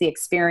humanize the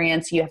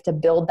experience. You have to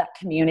build that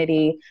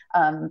community.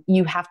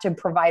 You have to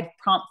provide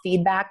prompt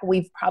feedback.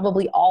 We've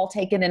probably all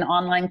taken an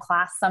online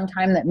class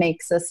sometime that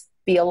makes us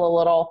feel a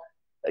little,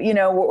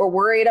 we're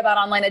worried about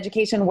online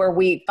education, where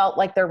we felt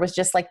like there was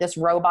just like this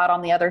robot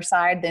on the other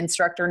side. The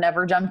instructor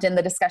never jumped in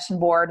the discussion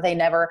board.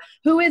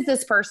 Who is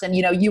this person?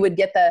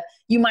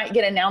 You might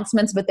get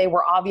announcements, but they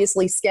were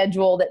obviously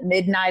scheduled at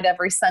midnight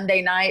every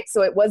Sunday night.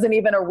 So it wasn't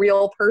even a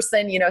real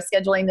person,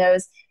 scheduling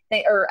those.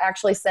 They are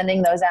actually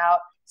sending those out.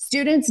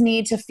 Students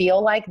need to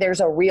feel like there's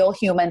a real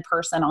human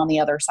person on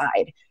the other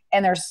side.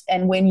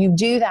 And when you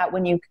do that,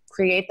 when you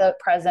create the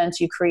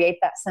presence, you create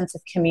that sense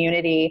of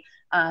community,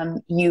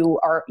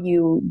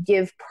 you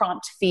give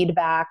prompt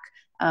feedback,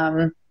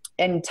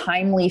 and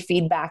timely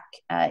feedback,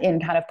 in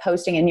kind of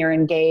posting, and you're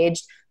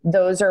engaged.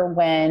 Those are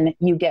when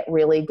you get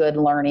really good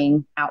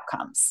learning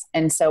outcomes.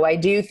 And so I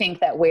do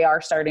think that we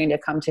are starting to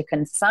come to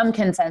some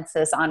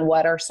consensus on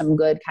what are some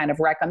good kind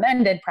of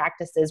recommended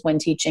practices when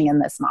teaching in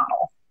this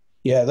model.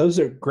 Yeah, those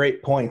are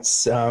great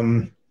points.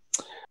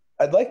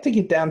 I'd like to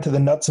get down to the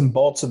nuts and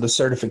bolts of the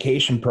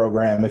certification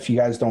program, if you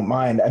guys don't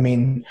mind. I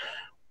mean,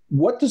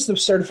 what does the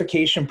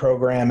certification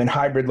program in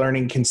hybrid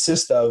learning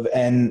consist of?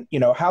 And,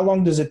 how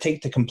long does it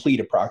take to complete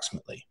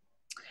approximately?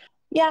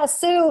 Yeah,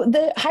 so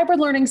the hybrid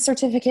learning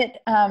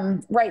certificate,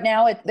 right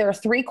now, there are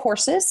 3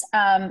 courses.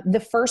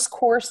 The first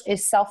course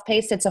is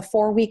self-paced. It's a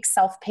 4-week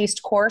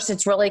self-paced course.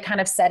 It's really kind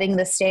of setting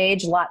the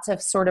stage, lots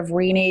of sort of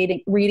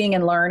reading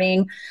and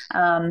learning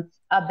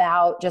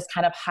about just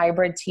kind of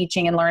hybrid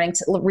teaching and learning,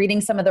 reading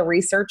some of the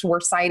research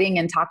we're citing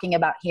and talking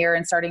about here,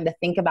 and starting to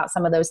think about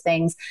some of those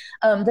things.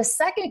 The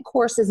second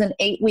course is an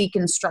 8-week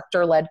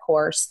instructor-led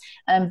course.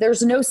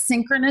 There's no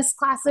synchronous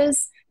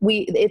classes.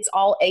 It's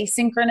all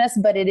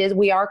asynchronous, but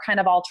we are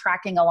kind of all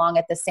tracking along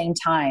at the same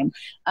time.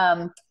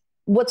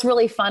 What's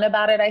really fun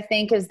about it, I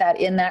think, is that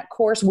in that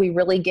course, we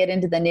really get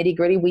into the nitty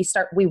gritty.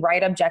 We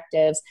write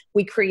objectives,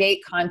 we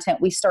create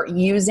content, we start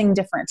using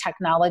different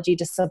technology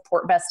to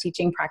support best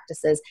teaching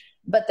practices.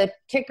 But the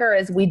kicker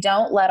is we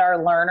don't let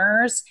our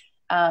learners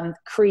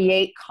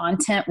create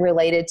content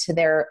related to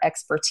their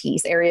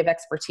area of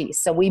expertise.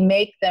 So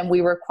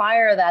we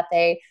require that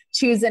they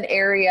choose an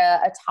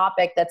area, a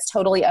topic that's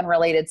totally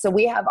unrelated. So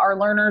our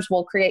learners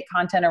will create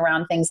content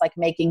around things like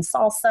making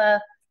salsa,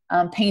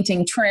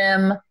 painting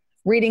trim,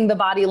 reading the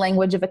body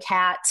language of a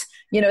cat,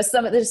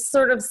 some of this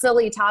sort of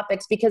silly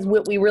topics, because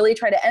what we really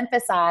try to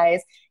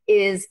emphasize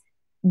is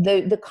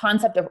the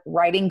concept of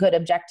writing good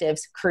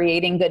objectives,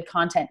 creating good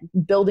content,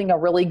 building a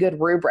really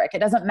good rubric. It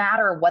doesn't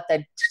matter what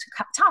the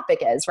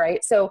topic is,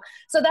 right? So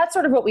that's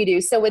sort of what we do.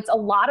 So it's a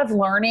lot of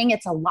learning.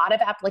 It's a lot of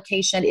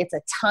application. It's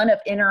a ton of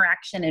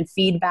interaction and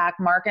feedback.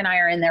 Mark and I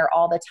are in there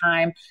all the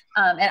time.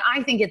 And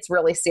I think it's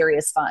really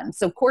serious fun.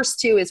 So course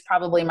 2 is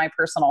probably my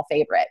personal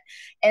favorite.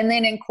 And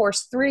then in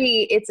course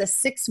 3, it's a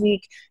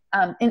 6-week,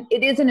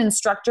 it is an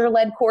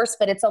instructor-led course,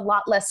 but it's a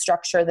lot less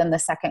structure than the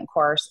second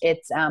course.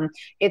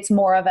 It's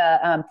more of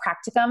a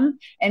practicum.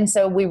 And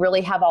so we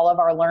really have all of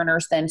our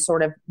learners then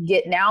sort of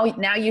now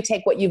you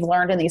take what you've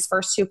learned in these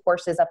first 2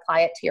 courses,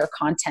 apply it to your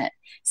content.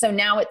 So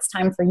now it's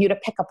time for you to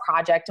pick a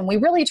project. And we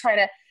really try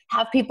to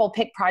have people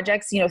pick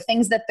projects,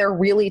 things that they're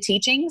really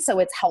teaching. So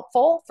it's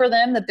helpful for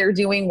them that they're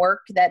doing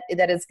work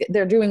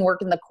they're doing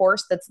work in the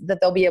course that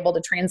they'll be able to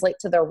translate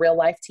to their real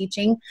life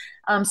teaching.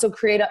 So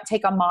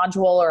take a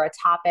module or a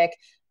topic,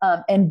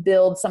 and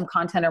build some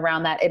content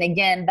around that. And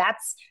again,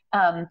 that's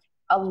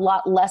a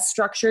lot less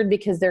structured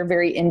because they're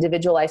very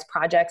individualized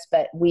projects,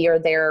 but we are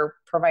there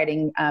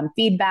providing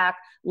feedback,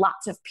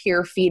 lots of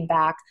peer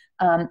feedback.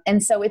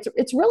 And so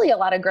it's really a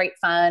lot of great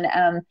fun.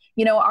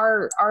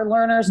 Our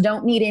learners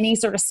don't need any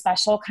sort of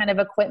special kind of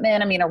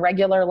equipment. I mean, a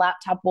regular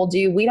laptop will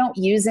do. We don't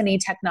use any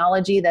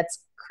technology that's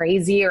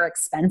crazy or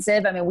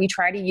expensive. I mean, we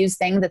try to use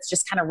things that's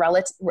just kind of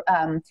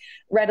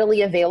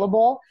readily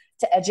available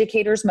to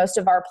educators. Most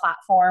of our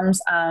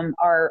platforms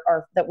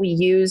that we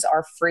use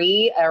are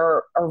free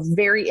or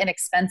very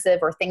inexpensive,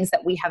 or things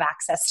that we have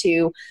access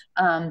to,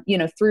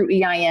 through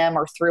EIM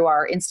or through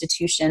our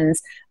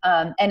institutions.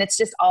 And it's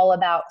just all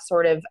about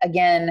sort of,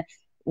 again,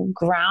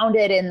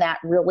 grounded in that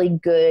really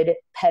good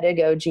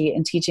pedagogy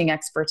and teaching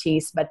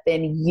expertise, but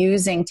then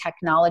using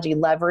technology,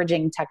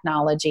 leveraging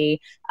technology,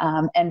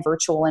 and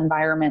virtual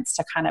environments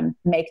to kind of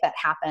make that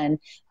happen.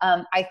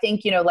 I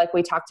think, like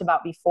we talked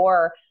about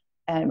before,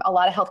 a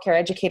lot of healthcare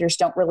educators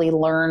don't really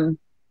learn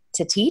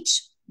to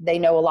teach. They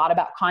know a lot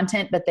about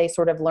content, but they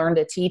sort of learn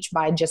to teach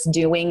by just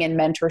doing and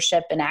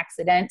mentorship and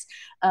accident.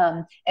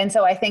 And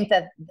so I think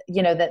that,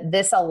 that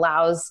this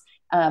allows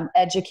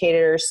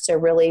educators to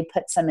really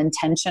put some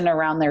intention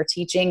around their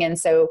teaching. And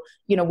so,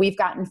 we've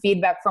gotten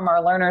feedback from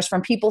our learners,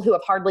 from people who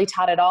have hardly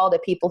taught at all to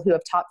people who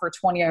have taught for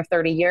 20 or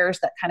 30 years,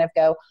 that kind of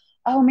go,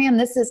 oh man,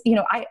 this is,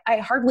 I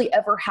hardly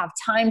ever have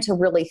time to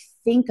really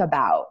think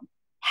about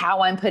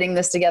how I'm putting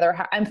this together.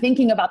 How I'm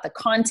thinking about the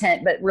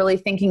content, but really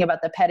thinking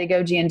about the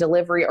pedagogy and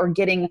delivery, or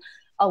getting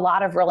a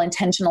lot of real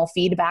intentional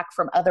feedback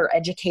from other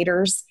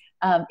educators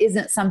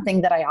isn't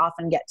something that I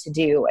often get to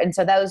do. And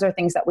so those are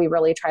things that we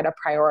really try to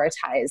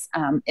prioritize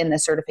in the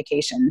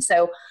certification.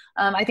 So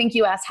I think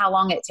you asked how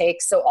long it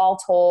takes. So all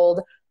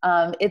told,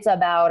 it's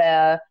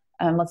about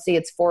let's see,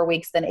 it's 4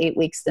 weeks, then 8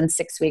 weeks, then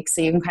 6 weeks.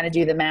 So you can kind of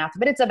do the math,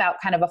 but it's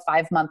about kind of a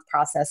 5-month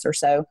process or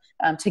so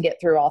to get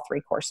through all 3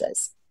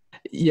 courses.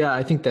 Yeah,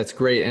 I think that's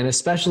great. And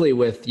especially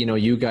with,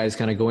 you guys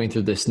kind of going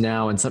through this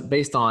now, and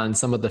based on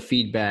some of the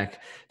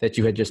feedback that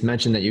you had just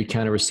mentioned that you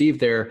kind of received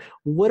there,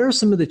 what are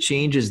some of the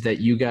changes that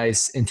you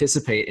guys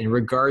anticipate in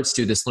regards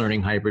to this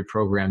learning hybrid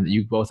program that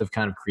you both have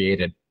kind of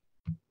created?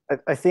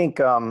 I think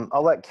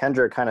I'll let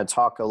Kendra kind of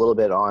talk a little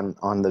bit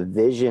on the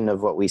vision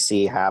of what we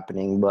see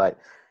happening. But,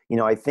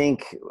 I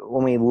think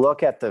when we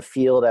look at the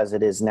field as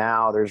it is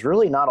now, there's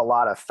really not a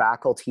lot of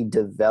faculty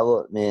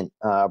development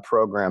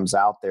programs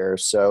out there.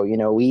 So,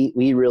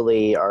 we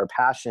really are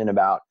passionate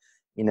about,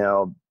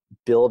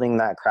 building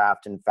that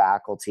craft in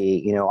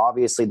faculty.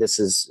 Obviously this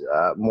is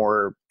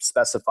more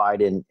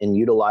specified in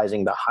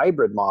utilizing the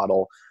hybrid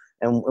model.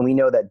 And we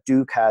know that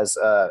Duke has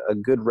a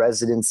good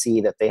residency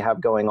that they have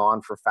going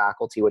on for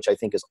faculty, which I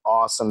think is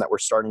awesome that we're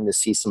starting to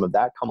see some of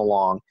that come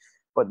along.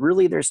 But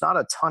really, there's not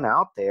a ton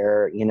out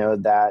there,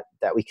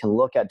 that we can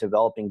look at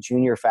developing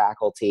junior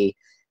faculty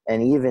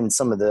and even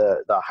some of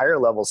the higher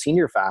level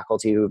senior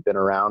faculty who have been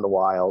around a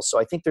while.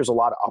 So I think there's a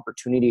lot of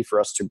opportunity for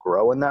us to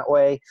grow in that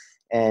way.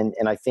 And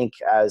I think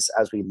as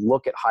we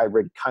look at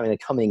hybrid kind of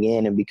coming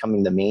in and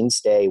becoming the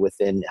mainstay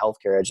within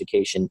healthcare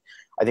education,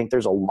 I think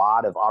there's a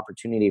lot of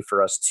opportunity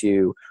for us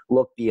to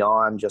look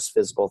beyond just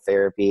physical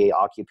therapy,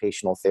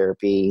 occupational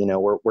therapy.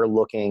 We're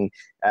looking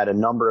at a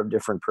number of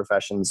different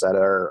professions that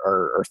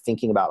are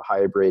thinking about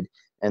hybrid.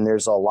 And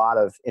there's a lot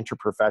of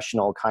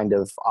interprofessional kind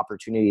of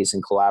opportunities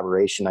and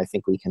collaboration I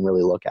think we can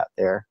really look at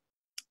there.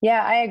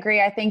 Yeah, I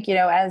agree. I think,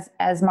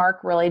 as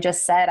Mark really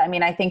just said,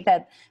 I think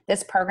that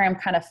this program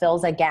kind of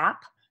fills a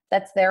gap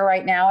that's there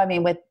right now.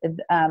 With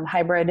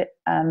hybrid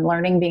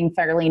learning being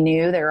fairly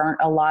new, there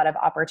aren't a lot of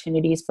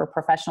opportunities for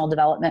professional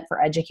development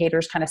for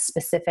educators kind of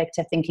specific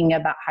to thinking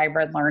about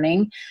hybrid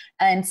learning.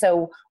 And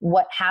so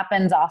what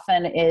happens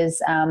often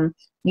is,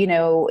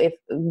 if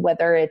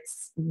whether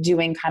it's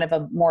doing kind of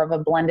a more of a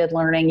blended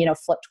learning,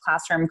 flipped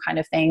classroom kind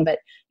of thing, but,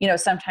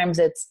 sometimes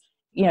it's,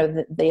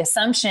 the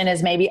assumption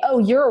is maybe, oh,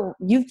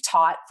 you've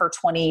taught for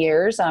 20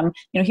 years.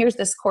 Here's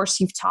this course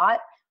you've taught.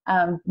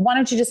 Why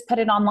don't you just put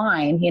it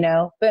online?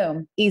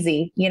 Boom,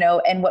 easy,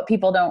 and what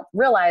people don't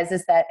realize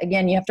is that,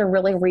 again, you have to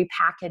really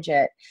repackage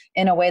it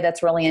in a way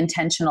that's really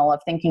intentional, of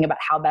thinking about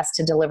how best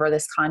to deliver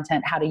this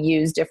content, how to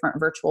use different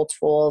virtual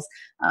tools,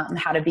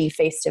 how to be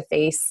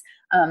face-to-face,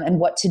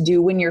 and what to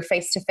do when you're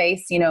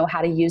face-to-face,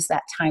 how to use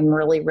that time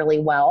really, really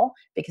well,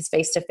 because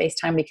face-to-face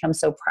time becomes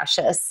so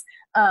precious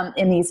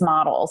in these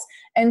models.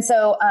 And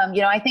so,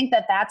 I think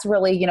that that's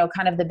really,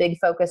 kind of the big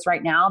focus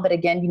right now. But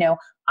again,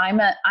 I'm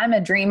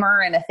a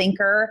dreamer and a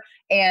thinker,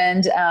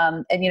 and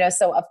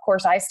so of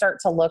course I start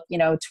to look,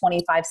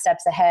 25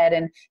 steps ahead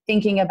and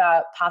thinking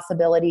about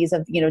possibilities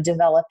of,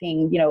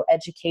 developing,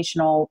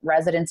 educational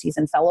residencies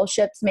and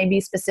fellowships, maybe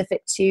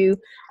specific to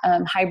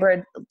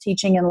hybrid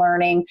teaching and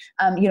learning,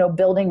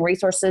 building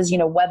resources,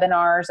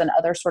 webinars and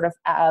other sort of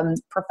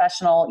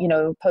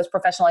professional,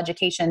 post-professional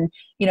education,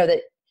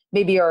 that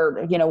maybe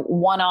are,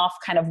 one-off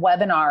kind of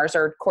webinars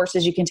or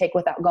courses you can take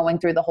without going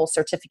through the whole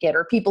certificate,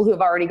 or people who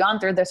have already gone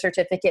through the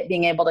certificate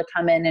being able to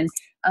come in and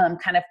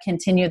kind of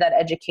continue that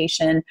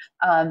education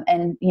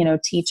and,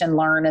 teach and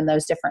learn in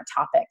those different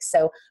topics.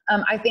 So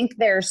I think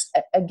there's,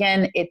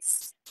 again,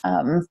 it's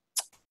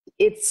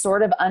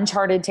sort of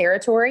uncharted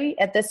territory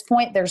at this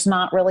point. There's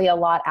not really a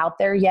lot out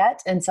there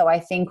yet. And so I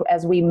think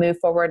as we move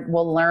forward,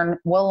 we'll learn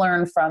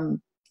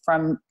from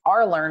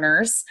our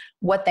learners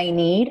what they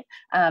need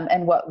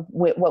and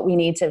what we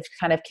need to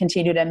kind of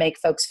continue to make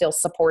folks feel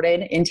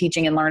supported in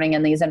teaching and learning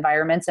in these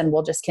environments. And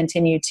we'll just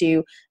continue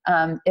to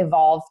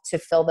evolve to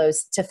fill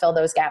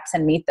those gaps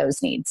and meet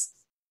those needs.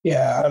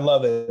 Yeah, I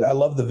love it. I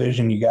love the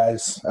vision, you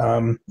guys.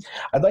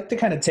 I'd like to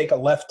kind of take a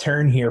left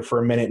turn here for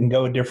a minute and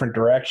go a different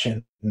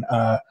direction.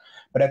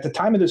 But at the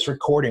time of this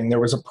recording, there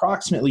was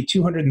approximately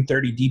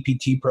 230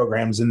 DPT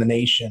programs in the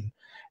nation.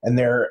 And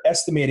they're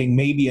estimating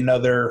maybe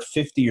another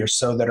 50 or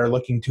so that are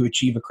looking to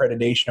achieve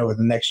accreditation over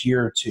the next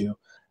year or two.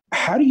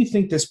 How do you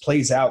think this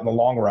plays out in the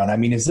long run?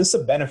 Is this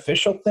a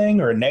beneficial thing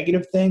or a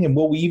negative thing? And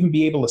will we even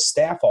be able to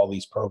staff all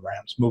these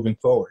programs moving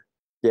forward?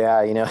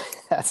 Yeah,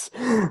 that's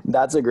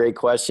a great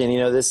question.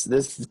 This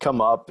has come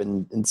up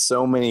in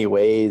so many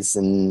ways,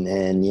 and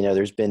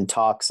there's been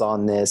talks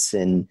on this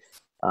and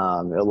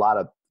a lot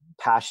of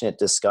passionate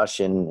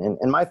discussion.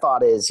 And my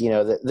thought is,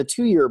 the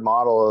 2-year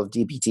model of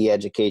DPT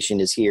education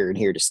is here and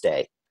here to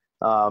stay.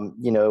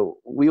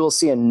 We will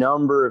see a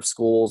number of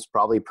schools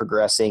probably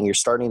progressing. You're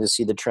starting to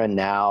see the trend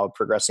now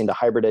progressing to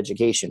hybrid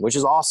education, which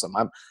is awesome.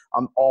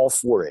 I'm all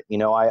for it.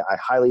 I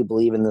highly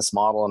believe in this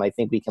model, and I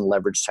think we can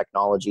leverage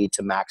technology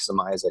to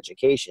maximize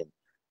education.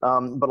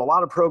 But a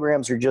lot of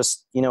programs are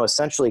just,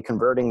 essentially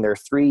converting their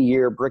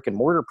 3-year brick and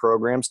mortar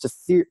programs to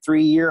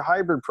 3-year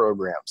hybrid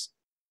programs.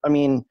 I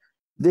mean,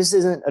 this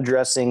isn't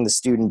addressing the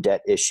student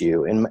debt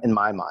issue in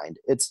my mind.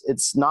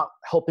 It's not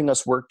helping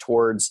us work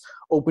towards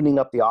opening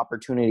up the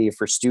opportunity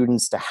for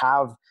students to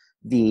have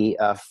the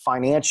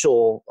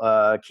financial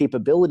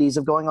capabilities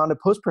of going on to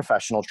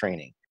post-professional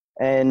training.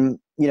 And,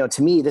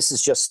 to me, this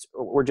is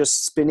we're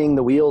just spinning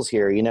the wheels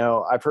here.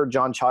 I've heard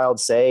John Child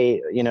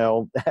say,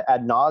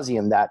 ad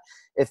nauseum that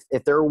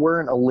if there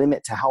weren't a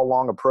limit to how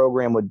long a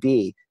program would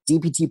be,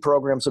 DPT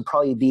programs would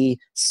probably be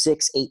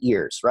 6-8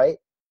 years, right?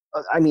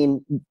 I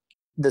mean,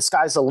 the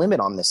sky's the limit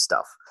on this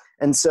stuff.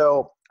 And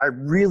so I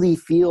really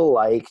feel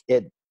like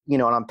it,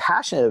 and I'm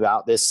passionate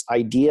about this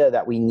idea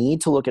that we need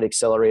to look at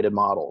accelerated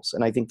models.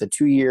 And I think the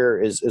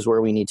 2-year is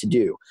where we need to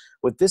do.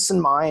 With this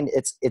in mind,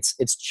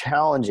 it's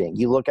challenging.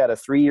 You look at a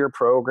 3-year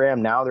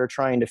program, now they're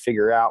trying to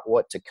figure out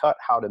what to cut,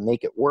 how to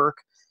make it work.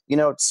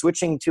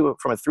 Switching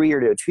from a 3-year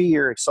to a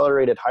 2-year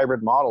accelerated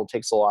hybrid model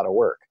takes a lot of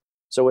work.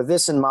 So with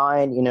this in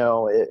mind,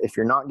 if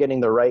you're not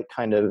getting the right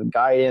kind of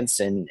guidance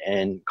and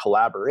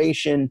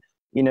collaboration,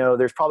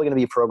 there's probably going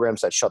to be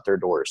programs that shut their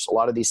doors. A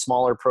lot of these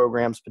smaller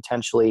programs,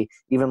 potentially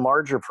even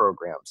larger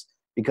programs,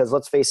 because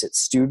let's face it,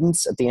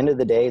 students at the end of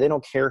the day, they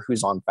don't care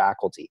who's on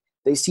faculty.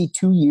 They see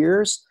 2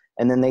 years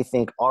and then they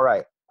think, all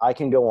right, I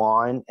can go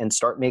on and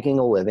start making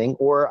a living,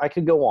 or I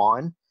could go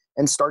on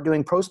and start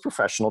doing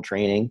post-professional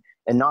training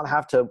and not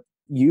have to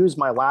use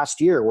my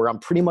last year where I'm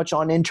pretty much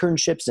on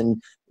internships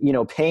and,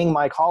 paying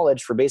my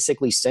college for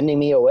basically sending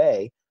me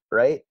away,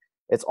 right?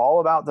 It's all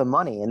about the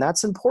money, and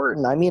that's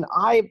important. I mean,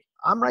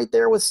 I'm right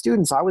there with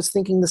students. I was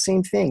thinking the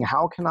same thing.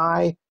 How can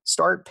I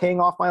start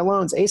paying off my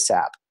loans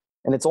ASAP?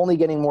 And it's only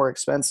getting more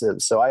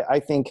expensive. So I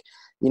think,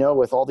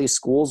 with all these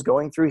schools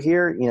going through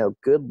here,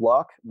 good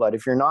luck. But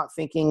if you're not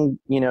thinking,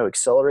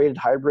 accelerated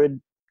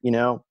hybrid,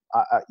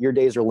 your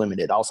days are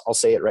limited. I'll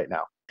say it right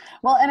now.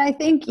 Well, and I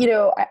think,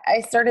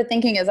 I started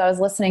thinking as I was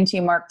listening to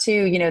you, Mark,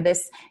 too,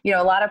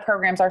 a lot of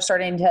programs are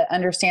starting to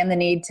understand the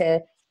need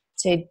to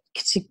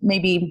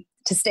maybe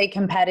to stay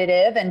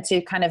competitive and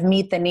to kind of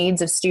meet the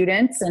needs of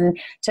students and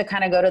to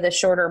kind of go to the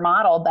shorter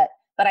model.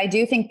 But I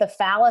do think the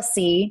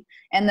fallacy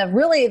and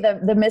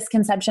the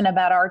misconception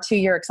about our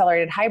 2-year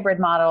accelerated hybrid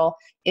model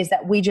is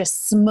that we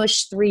just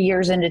smush 3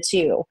 years into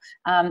 2.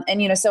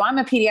 So I'm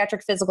a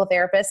pediatric physical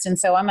therapist. And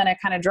so I'm going to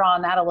kind of draw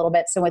on that a little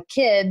bit. So with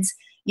kids,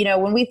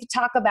 when we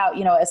talk about,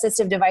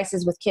 assistive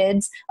devices with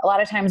kids, a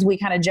lot of times we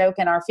kind of joke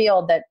in our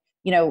field that,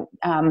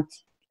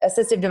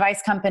 assistive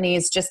device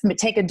companies just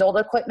take adult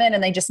equipment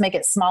and they just make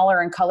it smaller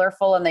and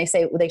colorful, and they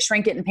say they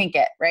shrink it and pink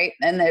it, right?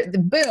 And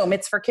boom,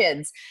 it's for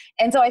kids.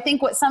 And so I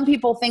think what some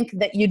people think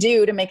that you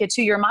do to make a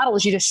 2-year model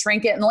is you just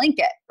shrink it and link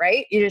it,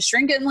 right? You just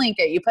shrink it and link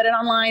it. You put it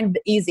online,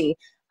 easy.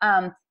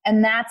 And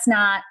that's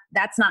not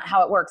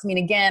how it works. I mean,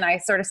 again, I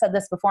sort of said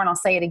this before and I'll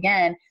say it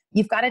again.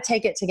 You've got to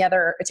take it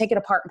together, take it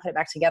apart and put it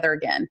back together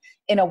again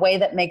in a way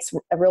that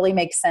really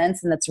makes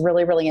sense. And that's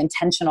really, really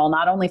intentional,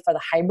 not only for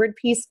the hybrid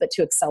piece, but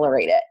to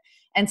accelerate it.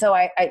 And so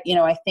I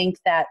think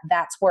that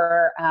that's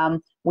where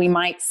we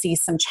might see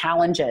some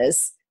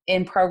challenges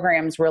in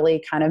programs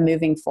really kind of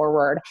moving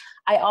forward.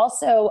 I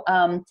also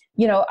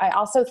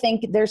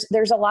think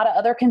there's a lot of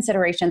other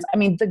considerations. I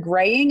mean, the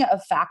graying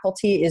of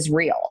faculty is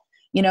real.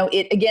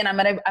 Again, I'm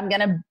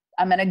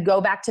going to go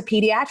back to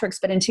pediatrics,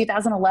 but in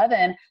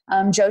 2011,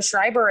 Joe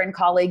Schreiber and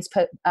colleagues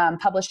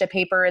published a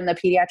paper in the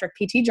Pediatric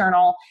PT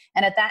Journal.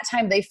 And at that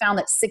time, they found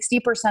that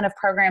 60% of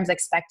programs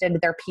expected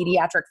their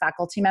pediatric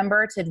faculty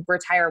member to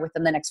retire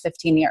within the next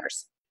 15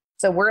 years.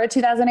 So we're at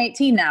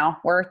 2018 now.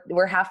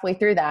 We're halfway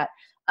through that.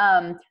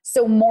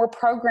 So more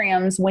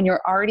programs, when you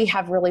already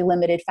have really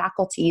limited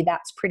faculty,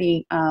 that's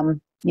pretty,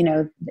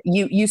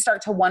 you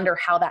start to wonder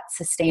how that's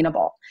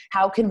sustainable.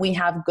 How can we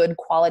have good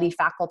quality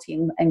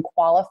faculty and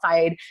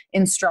qualified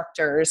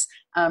instructors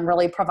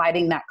really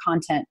providing that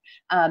content?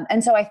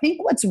 And so I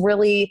think what's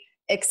really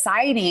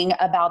exciting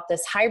about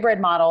this hybrid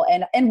model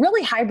and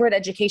really hybrid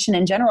education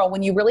in general,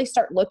 when you really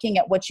start looking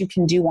at what you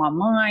can do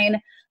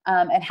online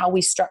and how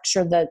we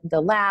structure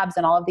the labs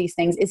and all of these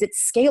things, is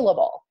it's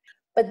scalable.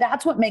 But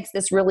that's what makes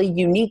this really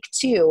unique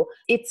too.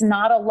 It's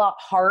not a lot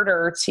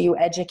harder to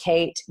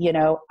educate,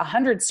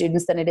 100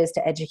 students than it is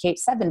to educate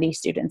 70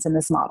 students in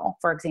this model,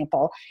 for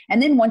example.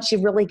 And then once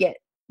you really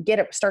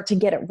start to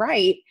get it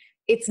right,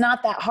 it's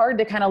not that hard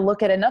to kind of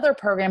look at another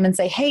program and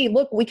say, hey,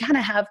 look, we kind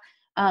of have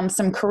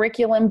some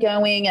curriculum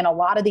going and a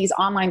lot of these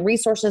online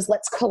resources.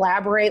 Let's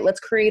collaborate. Let's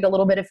create a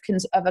little bit of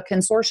a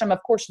consortium. Of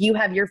course, you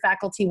have your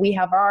faculty, we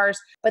have ours,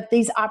 but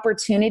these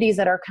opportunities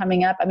that are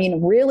coming up, I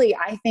mean, really,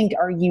 I think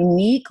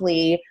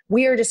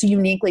we are just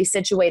uniquely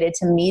situated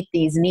to meet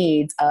these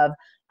needs of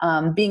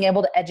being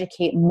able to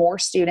educate more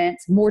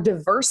students, more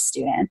diverse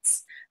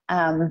students,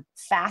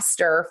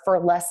 faster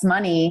for less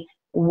money,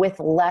 with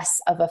less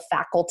of a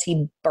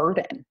faculty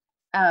burden.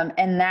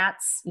 And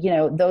that's,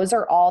 those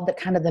are all the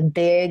kind of the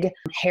big,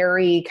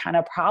 hairy kind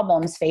of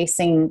problems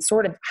facing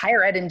sort of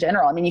higher ed in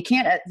general. I mean, you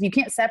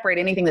can't separate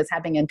anything that's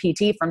happening in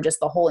PT from just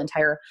the whole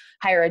entire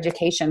higher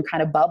education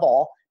kind of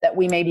bubble that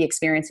we may be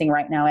experiencing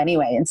right now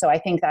anyway. And so I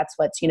think that's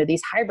what's,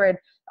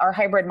 our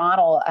hybrid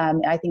model,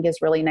 I think is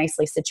really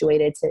nicely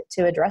situated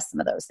to address some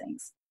of those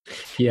things.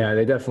 Yeah,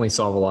 they definitely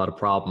solve a lot of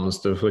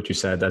problems with what you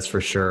said, that's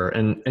for sure.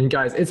 And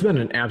guys, it's been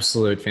an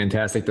absolute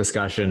fantastic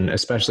discussion,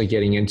 especially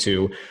getting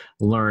into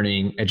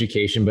learning,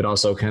 education, but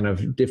also kind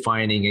of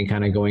defining and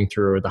kind of going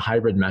through the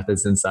hybrid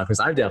methods and stuff, because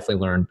I've definitely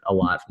learned a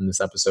lot from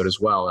this episode as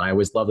well. And I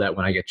always love that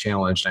when I get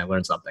challenged and I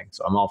learn something.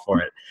 So I'm all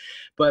for it.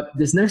 But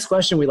this next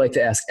question we like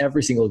to ask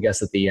every single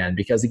guest at the end,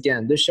 because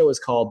again, this show is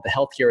called the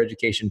Healthcare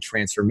Education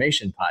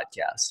Transformation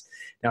Podcast.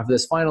 Now, for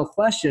this final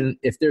question,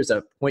 if there's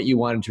a point you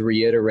wanted to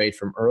reiterate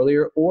from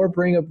earlier or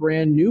bring a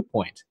brand new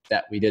point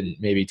that we didn't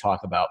maybe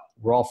talk about,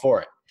 we're all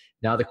for it.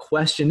 Now, the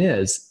question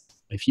is,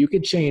 if you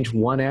could change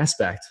one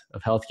aspect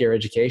of healthcare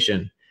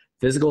education,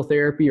 physical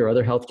therapy or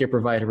other healthcare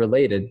provider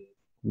related,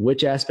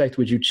 which aspect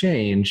would you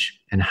change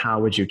and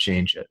how would you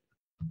change it?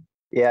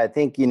 Yeah, I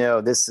think,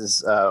 this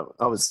is, I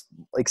was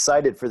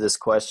excited for this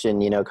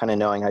question, kind of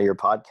knowing how your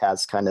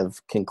podcasts kind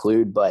of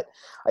conclude, but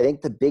I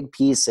think the big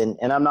piece, and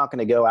I'm not going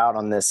to go out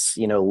on this,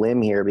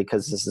 limb here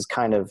because this is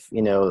kind of,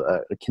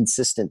 a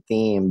consistent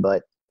theme,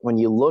 but when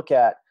you look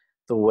at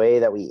the way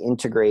that we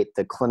integrate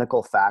the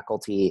clinical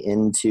faculty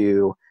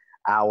into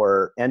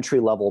our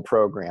entry-level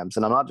programs,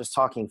 and I'm not just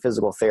talking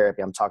physical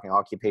therapy, I'm talking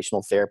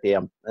occupational therapy,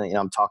 I'm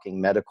talking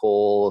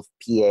medical,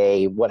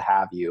 PA, what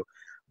have you,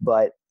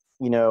 but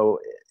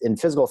in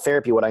physical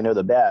therapy, what I know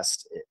the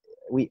best,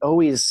 we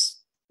always,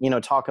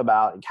 talk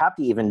about,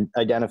 CAPTE even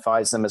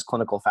identifies them as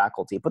clinical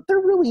faculty, but they're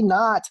really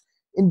not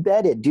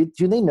embedded.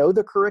 Do they know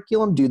the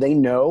curriculum? Do they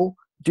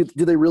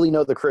really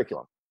know the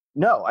curriculum?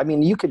 No. I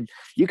mean, you could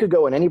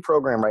go in any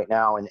program right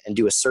now and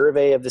do a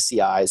survey of the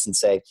CIs and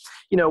say,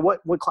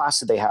 what class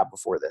did they have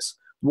before this?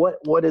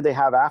 What did they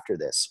have after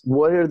this?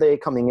 What are they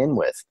coming in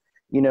with?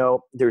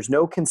 There's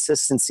no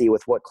consistency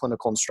with what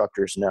clinical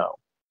instructors know.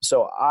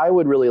 So I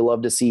would really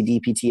love to see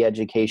DPT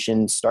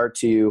education start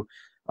to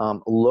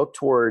look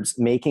towards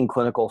making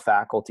clinical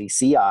faculty,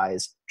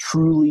 CIs,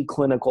 truly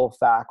clinical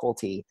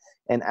faculty,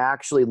 and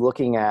actually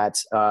looking at,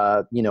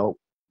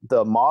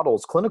 the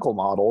models, clinical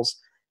models,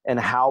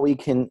 and how we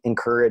can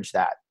encourage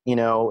that.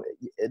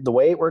 The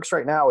way it works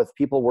right now with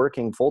people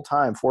working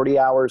full-time, 40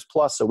 hours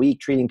plus a week,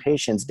 treating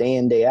patients day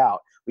in, day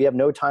out, we have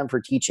no time for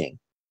teaching.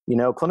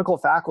 Clinical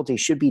faculty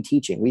should be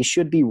teaching. We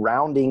should be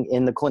rounding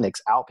in the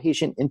clinics,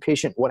 outpatient,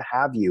 inpatient, what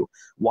have you.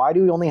 Why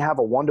do we only have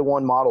a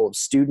one-to-one model of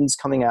students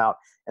coming out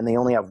and they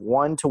only have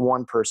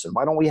one-to-one person?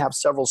 Why don't we have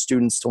several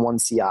students to one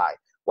CI?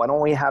 Why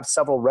don't we have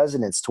several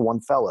residents to one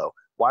fellow?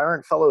 Why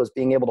aren't fellows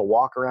being able to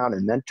walk around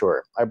and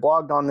mentor? I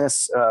blogged on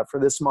this for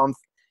this month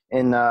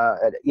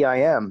at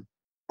EIM,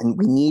 and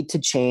we need to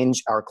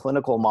change our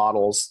clinical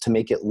models to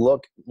make it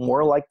look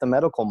more like the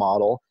medical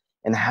model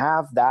and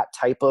have that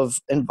type of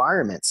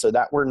environment so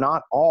that we're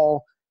not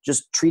all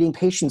just treating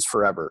patients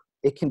forever.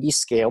 It can be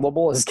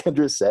scalable, as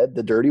Kendra said,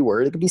 the dirty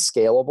word. It can be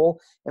scalable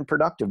and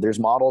productive. There's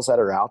models that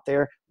are out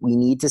there. We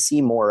need to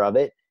see more of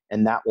it,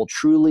 and that will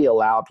truly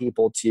allow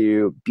people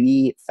to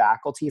be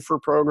faculty for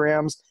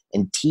programs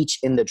and teach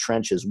in the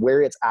trenches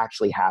where it's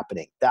actually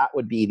happening. That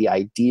would be the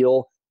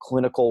ideal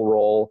clinical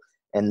role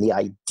and the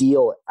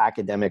ideal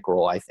academic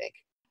role, I think.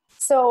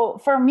 So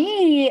for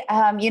me,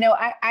 I've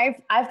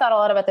thought a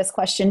lot about this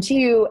question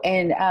too,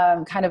 and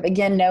kind of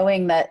again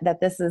knowing that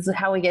this is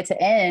how we get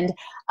to end.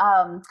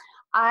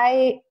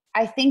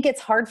 I think it's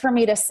hard for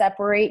me to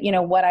separate,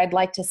 what I'd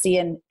like to see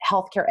in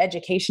healthcare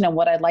education and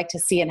what I'd like to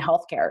see in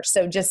healthcare.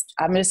 So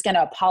I'm just going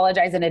to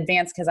apologize in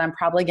advance because I'm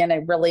probably going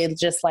to really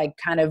just like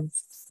kind of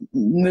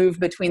move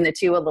between the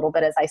two a little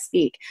bit as I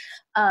speak.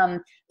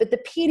 But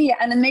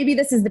and then maybe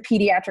this is the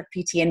pediatric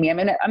PT in me.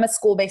 I'm a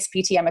school-based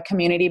PT. I'm a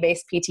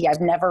community-based PT.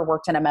 I've never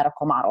worked in a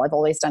medical model. I've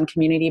always done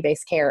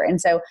community-based care. And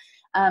so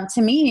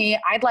to me,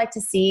 I'd like to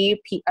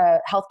see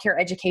healthcare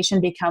education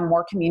become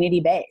more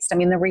community-based.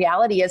 The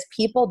reality is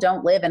people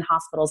don't live in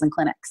hospitals and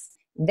clinics.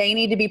 They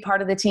need to be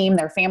part of the team.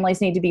 Their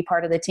families need to be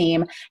part of the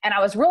team. And I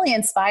was really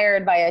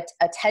inspired by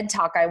a TED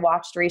Talk I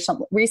watched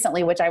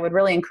recently, which I would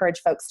really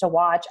encourage folks to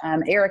watch.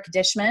 Eric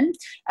Dishman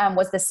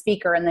was the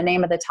speaker, and the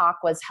name of the talk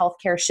was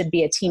Healthcare Should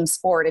Be a Team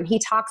Sport. And he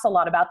talks a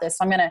lot about this.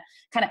 So I'm going to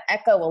kind of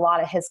echo a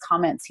lot of his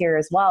comments here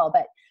as well.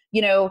 But,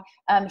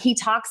 he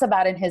talks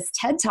about in his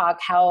TED Talk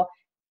how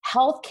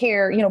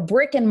healthcare,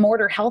 brick and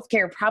mortar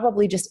healthcare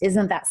probably just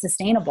isn't that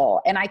sustainable.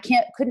 And I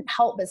couldn't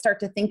help but start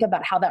to think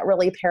about how that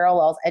really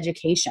parallels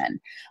education.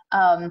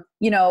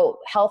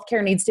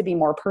 Healthcare needs to be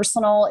more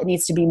personal. It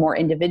needs to be more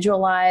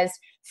individualized.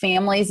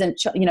 Families and,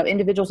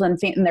 individuals and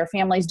their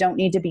families don't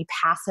need to be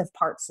passive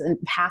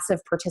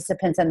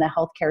participants in the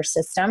healthcare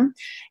system.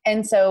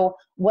 And so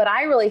what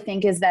I really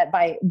think is that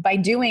by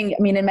doing,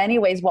 in many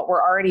ways, what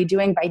we're already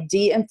doing by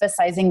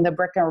de-emphasizing the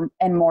brick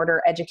and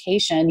mortar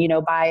education,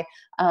 by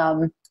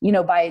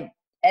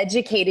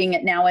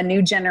educating now a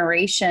new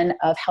generation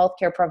of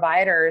healthcare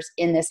providers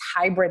in this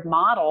hybrid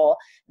model,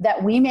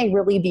 that we may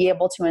really be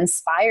able to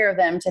inspire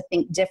them to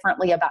think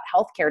differently about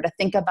healthcare, to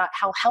think about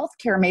how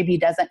healthcare maybe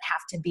doesn't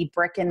have to be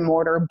brick and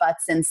mortar,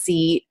 butts in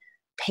seat,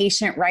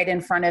 patient right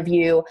in front of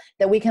you,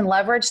 that we can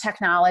leverage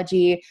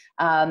technology,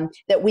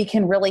 that we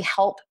can really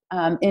help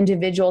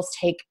individuals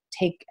take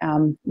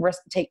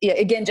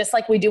again, just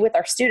like we do with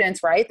our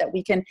students, right? That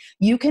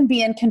you can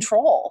be in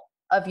control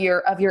of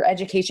your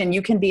education.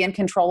 You can be in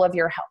control of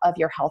your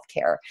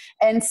healthcare.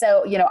 And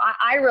so,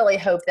 I really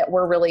hope that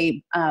we're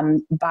really,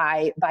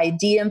 by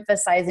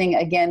de-emphasizing,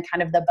 again,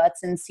 kind of the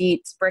butts and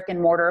seats, brick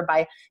and mortar,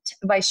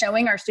 by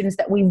showing our students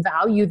that we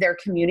value their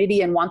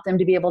community and want them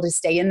to be able to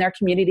stay in their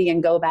community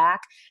and go back,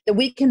 that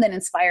we can then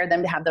inspire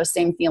them to have those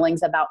same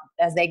feelings about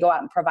as they go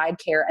out and provide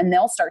care. And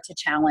they'll start to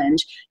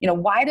challenge,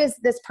 why does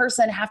this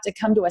person have to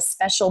come to a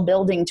special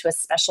building, to a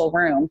special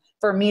room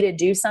for me to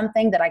do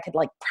something that I could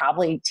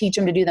probably teach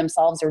them to do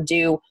themselves or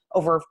do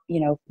over,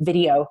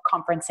 video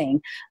conferencing,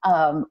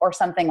 or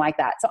something like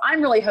that. So I'm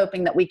really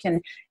hoping that we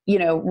can,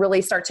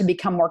 really start to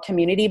become more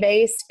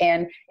community-based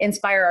and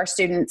inspire our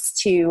students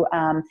to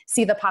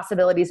see the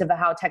possibilities of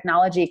how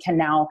technology can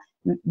now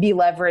be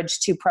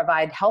leveraged to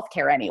provide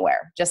healthcare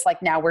anywhere, just like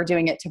now we're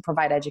doing it to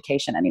provide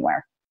education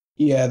anywhere.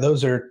 Yeah,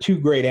 those are two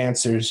great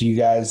answers, you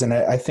guys. And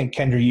I think,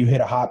 Kendra, you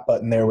hit a hot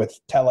button there with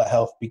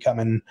telehealth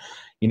becoming,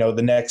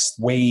 the next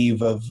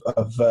wave of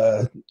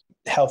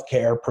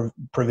healthcare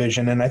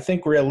provision. And I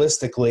think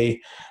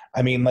realistically,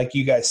 like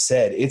you guys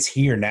said, it's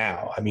here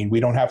now. We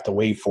don't have to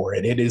wait for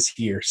it. It is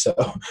here. So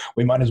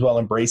we might as well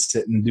embrace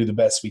it and do the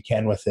best we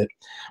can with it.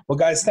 Well,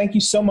 guys, thank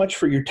you so much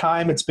for your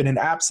time. It's been an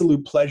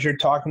absolute pleasure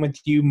talking with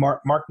you,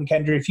 Mark and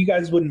Kendra. If you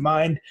guys wouldn't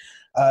mind,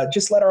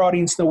 just let our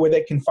audience know where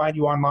they can find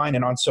you online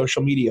and on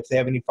social media if they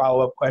have any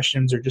follow-up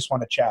questions or just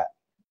want to chat.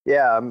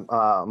 Yeah, I'm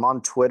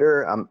on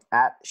Twitter. I'm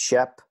at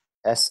Shep,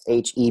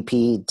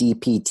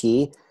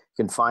 SHEPDPT.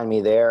 You can find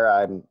me there.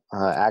 I'm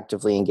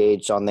actively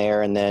engaged on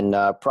there. And then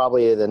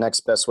probably the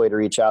next best way to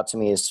reach out to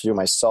me is through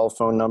my cell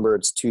phone number.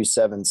 It's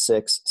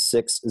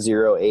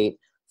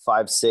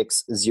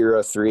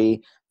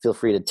 276-608-5603. Feel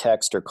free to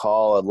text or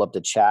call. I'd love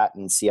to chat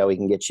and see how we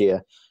can get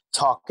you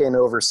talking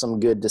over some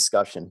good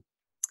discussion.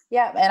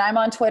 Yeah, and I'm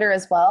on Twitter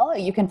as well.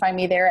 You can find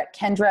me there at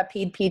Kendra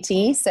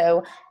PEDPT,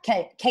 so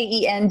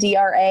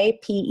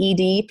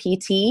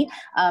KendraPEDPT.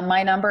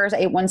 My number is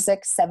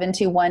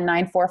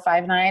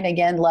 816-721-9459.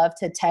 Again, love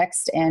to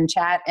text and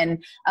chat.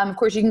 And of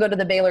course, you can go to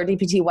the Baylor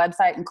DPT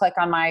website and click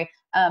on my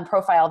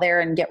profile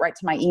there and get right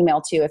to my email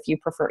too if you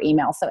prefer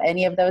email. So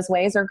any of those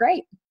ways are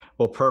great.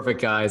 Well,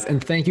 perfect, guys.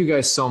 And thank you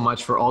guys so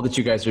much for all that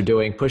you guys are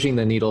doing, pushing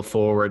the needle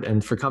forward,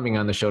 and for coming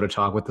on the show to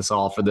talk with us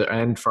all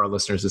and for our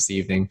listeners this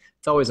evening.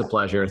 It's always a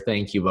pleasure.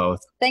 Thank you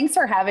both. Thanks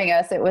for having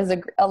us. It was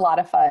a lot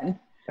of fun.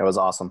 It was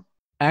awesome.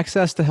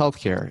 Access to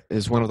healthcare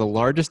is one of the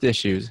largest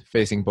issues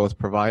facing both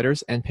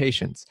providers and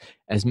patients,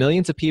 as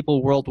millions of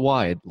people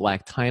worldwide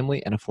lack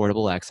timely and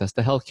affordable access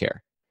to healthcare.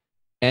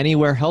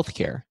 Anywhere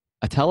Healthcare,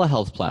 a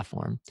telehealth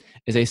platform,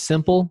 is a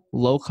simple,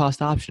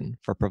 low-cost option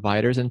for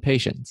providers and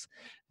patients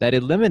that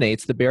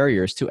eliminates the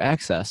barriers to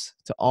access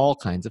to all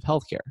kinds of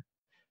healthcare.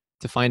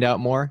 To find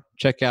out more,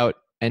 check out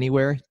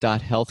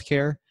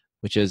anywhere.healthcare,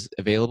 which is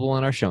available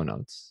in our show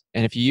notes.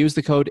 And if you use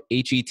the code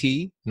HET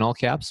in all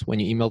caps when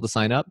you email to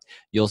sign up,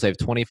 you'll save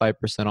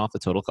 25% off the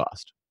total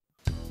cost.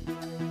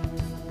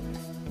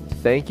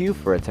 Thank you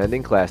for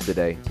attending class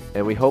today,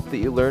 and we hope that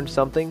you learned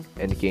something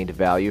and gained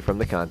value from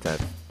the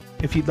content.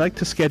 If you'd like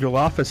to schedule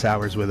office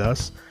hours with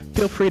us,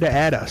 feel free to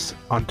add us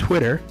on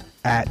Twitter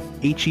at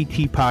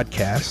HET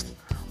Podcast,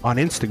 on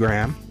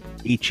Instagram,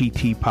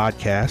 HET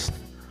Podcast,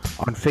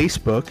 on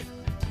Facebook,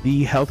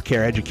 the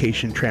Healthcare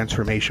Education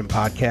Transformation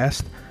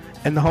Podcast,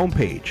 and the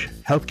homepage,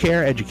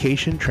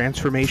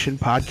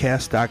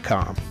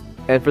 healthcareeducationtransformationpodcast.com.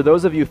 And for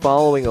those of you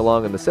following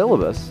along in the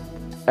syllabus,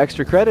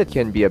 extra credit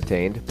can be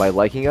obtained by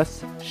liking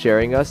us,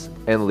 sharing us,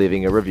 and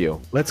leaving a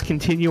review. Let's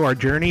continue our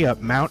journey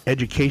up Mount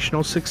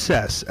Educational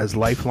Success as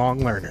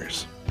lifelong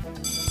learners.